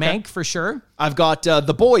didn't. So Mank for sure. I've got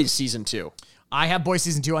The Boys Season 2. I have Boys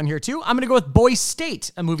Season 2 on here too. I'm going to go with Boy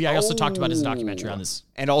State, a movie I also talked about as a documentary on this.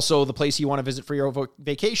 And also the place you want to visit for your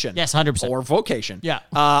vacation. Yes, 100%. Or vocation. Yeah.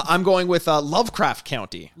 I'm going with Lovecraft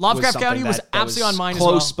County. Lovecraft County was absolutely on mine as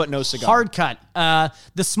well. Close, but no cigar. Hard cut.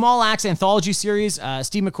 The Small Axe anthology series,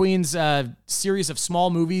 Steve McQueen's series of small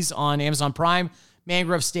movies on Amazon Prime.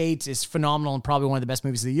 Mangrove State is phenomenal and probably one of the best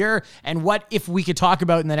movies of the year. And what if we could talk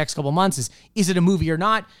about in the next couple of months is it a movie or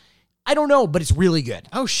not? I don't know, but it's really good.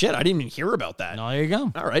 Oh, shit. I didn't even hear about that. Oh, there you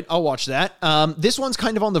go. All right. I'll watch that. This one's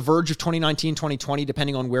kind of on the verge of 2019, 2020,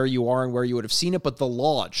 depending on where you are and where you would have seen it. But The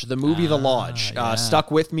Lodge, the movie The Lodge, stuck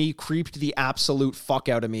with me, creeped the absolute fuck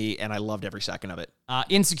out of me, and I loved every second of it.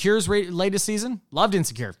 Insecure's latest season. Loved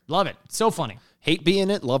Insecure. Love it. So funny. Hate being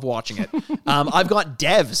it, love watching it. I've got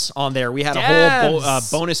Devs on there. We had a whole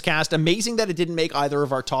bonus cast. Amazing that it didn't make either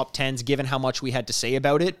of our top 10s, given how much we had to say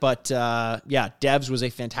about it. But yeah, Devs was a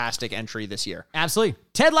fantastic entry this year. Absolutely.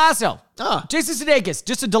 Ted Lasso. Jason Sudeikis.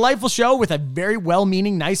 Just a delightful show with a very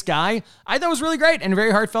well-meaning, nice guy. I thought it was really great and very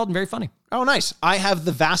heartfelt and very funny. Oh, nice. I have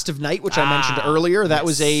The Vast of Night, which I mentioned earlier. That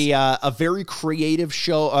was a very creative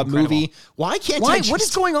show, movie. Why can't I just... What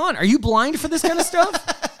is going on? Are you blind for this kind of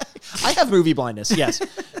stuff? I have movie blindness, yes.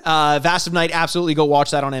 Vast of Night, absolutely go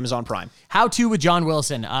watch that on Amazon Prime. How To with John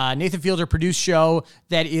Wilson. Nathan Fielder produced show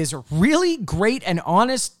that is really great and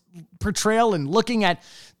honest portrayal and looking at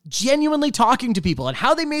genuinely talking to people, and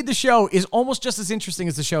how they made the show is almost just as interesting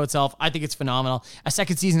as the show itself. I think it's phenomenal. A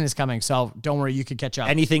second season is coming, so don't worry, you can catch up.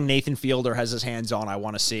 Anything Nathan Fielder has his hands on, I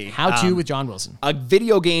want to see. How To with John Wilson. A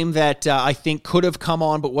video game that I think could have come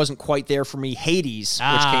on but wasn't quite there for me, Hades,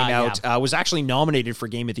 which came out, was actually nominated for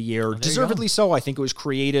Game of the Year. Deservedly so. I think it was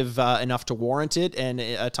creative enough to warrant it, and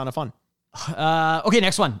a ton of fun. Okay,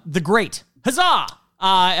 next one. The Great. Huzzah!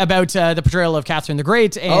 About the portrayal of Catherine the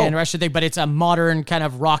Great and Russia thing, but it's a modern kind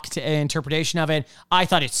of rock interpretation of it. I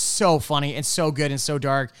thought it's so funny and so good and so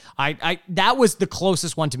dark. That was the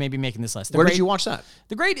closest one to maybe making this list. Where did you watch that?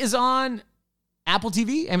 The Great is on Apple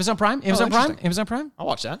TV, Amazon Prime, Amazon Prime. I'll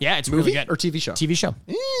watch that. Yeah, it's movie really good. Or TV show? TV show.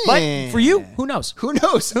 But for you, who knows? Who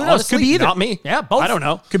knows? Honestly, could be either. Not me. Yeah, both. I don't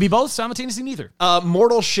know. Could be both simultaneously, neither.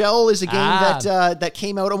 Mortal Shell is a game that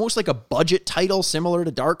came out almost like a budget title, similar to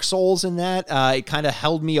Dark Souls in that. It kind of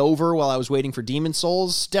held me over while I was waiting for Demon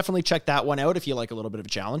Souls. Definitely check that one out if you like a little bit of a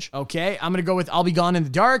challenge. Okay, I'm going to go with I'll Be Gone in the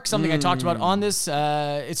Dark, something I talked about on this.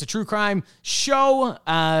 It's a true crime show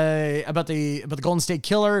about the Golden State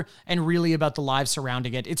Killer and really about the lives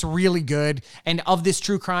surrounding it. It's really good. And of this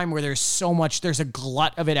true crime where there's so much, there's a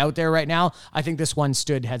glut of it out there right now, I think this one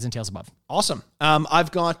stood heads and tails above. Awesome.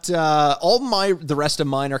 I've got the rest of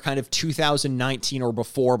mine are kind of 2019 or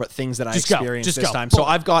before, but things that I experienced this time. So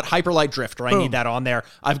I've got Hyperlight Drifter. I need that on there.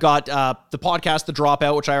 I've got the podcast, The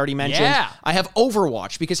Dropout, which I already mentioned. Yeah. I have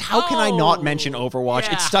Overwatch, because how can I not mention Overwatch?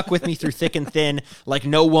 Yeah. It stuck with me through thick and thin, like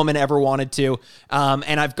no woman ever wanted to.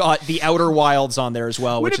 And I've got The Outer Wilds on there as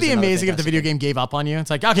well. Wouldn't it be amazing if the video game gave up on you? It's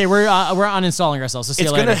like, okay, we're uninstalling ourselves. So it's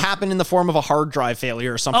going to happen in the form of a hard drive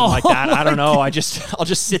failure or something like that. I don't know. I'll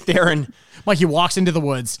just sit there and Mikey walks into the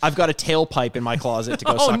woods. I've got a tailpipe in my closet to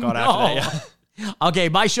go suck on after that. Yeah. Okay,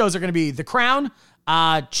 my shows are going to be The Crown,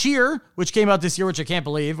 Cheer, which came out this year, which I can't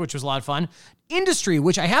believe, which was a lot of fun. Industry,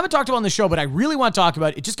 which I haven't talked about on the show, but I really want to talk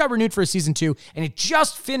about. It just got renewed for a season 2, and it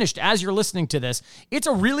just finished as you're listening to this. It's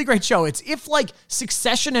a really great show. It's if like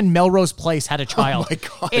Succession and Melrose Place had a child. Oh my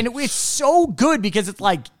God. And it's so good because it's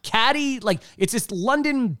like catty, like it's this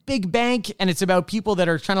London big bank, and it's about people that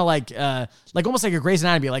are trying to like almost like a Grey's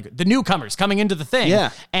Anatomy, like the newcomers coming into the thing.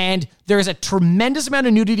 Yeah. And there's a tremendous amount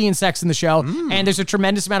of nudity and sex in the show, and there's a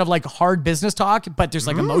tremendous amount of like hard business talk, but there's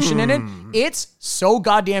like emotion in it. It's so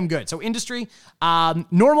goddamn good. So Industry,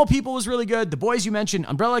 Normal People was really good. The Boys you mentioned,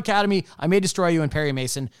 Umbrella Academy, I May Destroy You, and Perry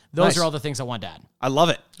Mason. Those are all the things I want to add. I love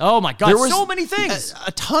it. Oh my God, There was so many things.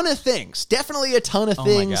 A ton of things. Definitely a ton of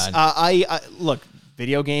things. Oh my God. I look,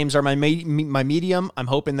 video games are my medium. I'm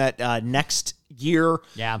hoping that next year,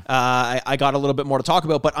 I got a little bit more to talk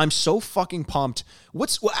about, but I'm so fucking pumped.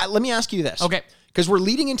 Let me ask you this. Okay. Because we're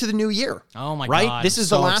leading into the new year. Oh my right? God. This is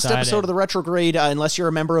so the last excited. episode of the Retrograde, unless you're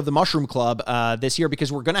a member of the Mushroom Club this year,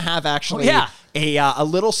 because we're going to have actually a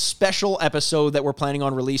little special episode that we're planning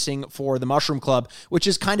on releasing for the Mushroom Club, which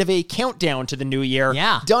is kind of a countdown to the new year,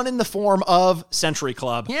 done in the form of Century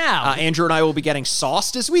Club. Yeah. Andrew and I will be getting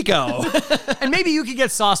sauced as we go. And maybe you could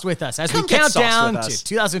get sauced with us as we count down to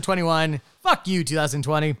 2021. Fuck you,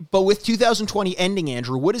 2020. But with 2020 ending,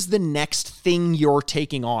 Andrew, what is the next thing you're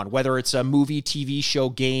taking on? Whether it's a movie, TV show,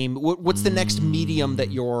 game, what's the next medium that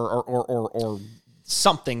you're, or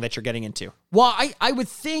something that you're getting into? Well, I would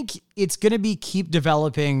think it's going to be keep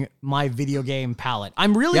developing my video game palette.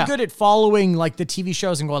 I'm really good at following like the TV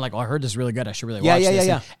shows and going like, oh, I heard this is really good. I should really watch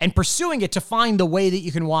this. And pursuing it to find the way that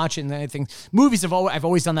you can watch it. And I think movies I've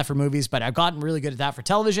always done that for movies, but I've gotten really good at that for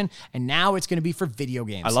television. And now it's going to be for video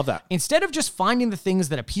games. I love that. Instead of just finding the things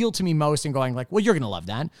that appeal to me most and going like, well, you're going to love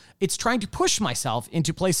that. It's trying to push myself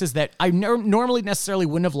into places that I normally necessarily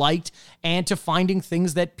wouldn't have liked, and to finding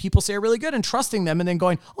things that people say are really good and trusting them and then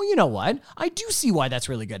going, oh, you know what? I do see why that's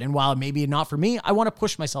really good. And while maybe not for me, I want to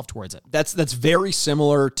push myself towards it. That's very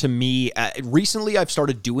similar to me. Recently, I've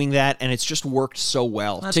started doing that, and it's just worked so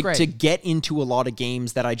well. That's great. To get into a lot of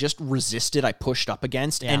games that I just resisted, I pushed up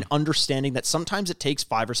against, and understanding that sometimes it takes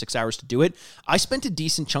 5 or 6 hours to do it. I spent a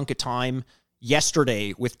decent chunk of time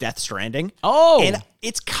yesterday with Death Stranding. Oh. And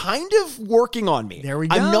it's kind of working on me. There we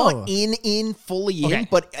go. I'm not fully in,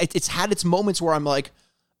 but it's had its moments where I'm like,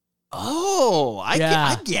 oh,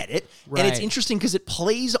 I get it. Right. And it's interesting because it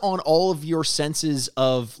plays on all of your senses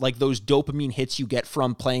of like those dopamine hits you get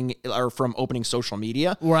from playing or from opening social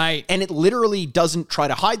media. Right. And it literally doesn't try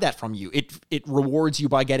to hide that from you. It rewards you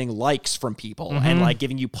by getting likes from people and like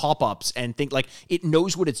giving you pop-ups and think like it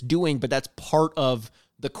knows what it's doing, but that's part of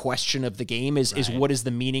the question of the game is what is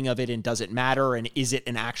the meaning of it, and does it matter, and is it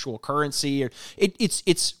an actual currency? Or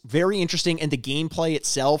it's very interesting, and the gameplay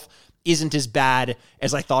itself isn't as bad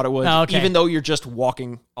as I thought it was, even though you're just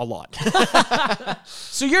walking a lot.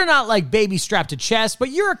 So you're not like baby strapped to chest, but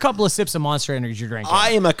you're a couple of sips of Monster Energy you're drinking.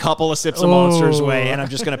 I am a couple of sips of Monsters away, and I'm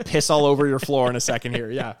just going to piss all over your floor in a second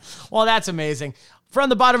here. Yeah. Well, that's amazing. From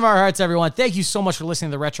the bottom of our hearts, everyone, thank you so much for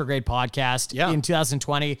listening to the Retrograde podcast in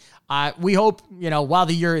 2020. We hope, while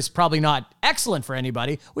the year is probably not excellent for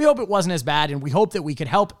anybody, we hope it wasn't as bad, and we hope that we could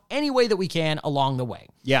help any way that we can along the way.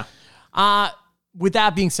 Yeah. With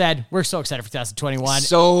that being said, we're so excited for 2021.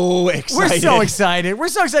 So excited. We're so excited. We're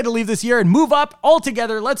so excited to leave this year and move up all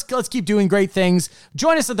together. Let's keep doing great things.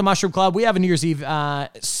 Join us at the Mushroom Club. We have a New Year's Eve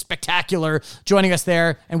spectacular joining us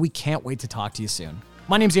there, and we can't wait to talk to you soon.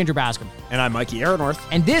 My name's Andrew Bascom. And I'm Mikey Aaronworth.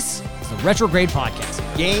 And this is the Retrograde Podcast.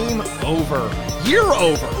 Game over. Year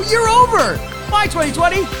over. Year over. Bye,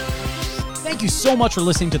 2020. Thank you so much for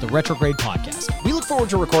listening to the Retrograde Podcast. We look forward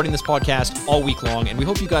to recording this podcast all week long, and we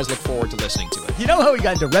hope you guys look forward to listening to it. You know how we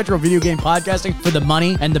got into retro video game podcasting for the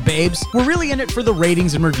money and the babes? We're really in it for the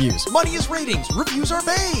ratings and reviews. Money is ratings. Reviews are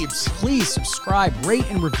babes. Please subscribe, rate,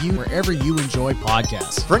 and review wherever you enjoy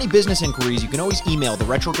podcasts. For any business inquiries, you can always email the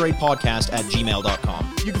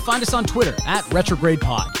retrogradepodcast@gmail.com. You can find us on Twitter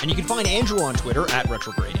 @RetrogradePod. And you can find Andrew on Twitter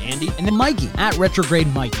 @RetrogradeAndy. And then Mikey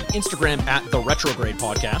 @RetrogradeMikey. Instagram @The Retrograde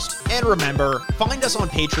Podcast. And remember, find us on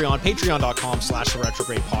Patreon, patreon.com/The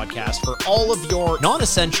Retrograde Podcast for all of your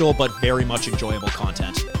non-essential but very much enjoyable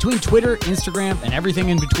content. Between Twitter, Instagram, and everything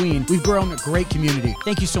in between, we've grown a great community.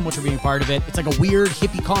 Thank you so much for being part of it. It's like a weird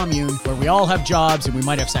hippie commune where we all have jobs and we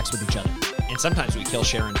might have sex with each other. And sometimes we kill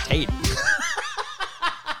Sharon Tate.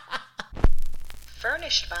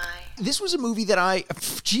 Furnished by... This was a movie that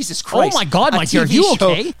Jesus Christ. Oh my God, Mikey, are you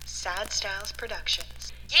okay? Sad Styles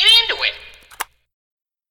Productions. Get into it.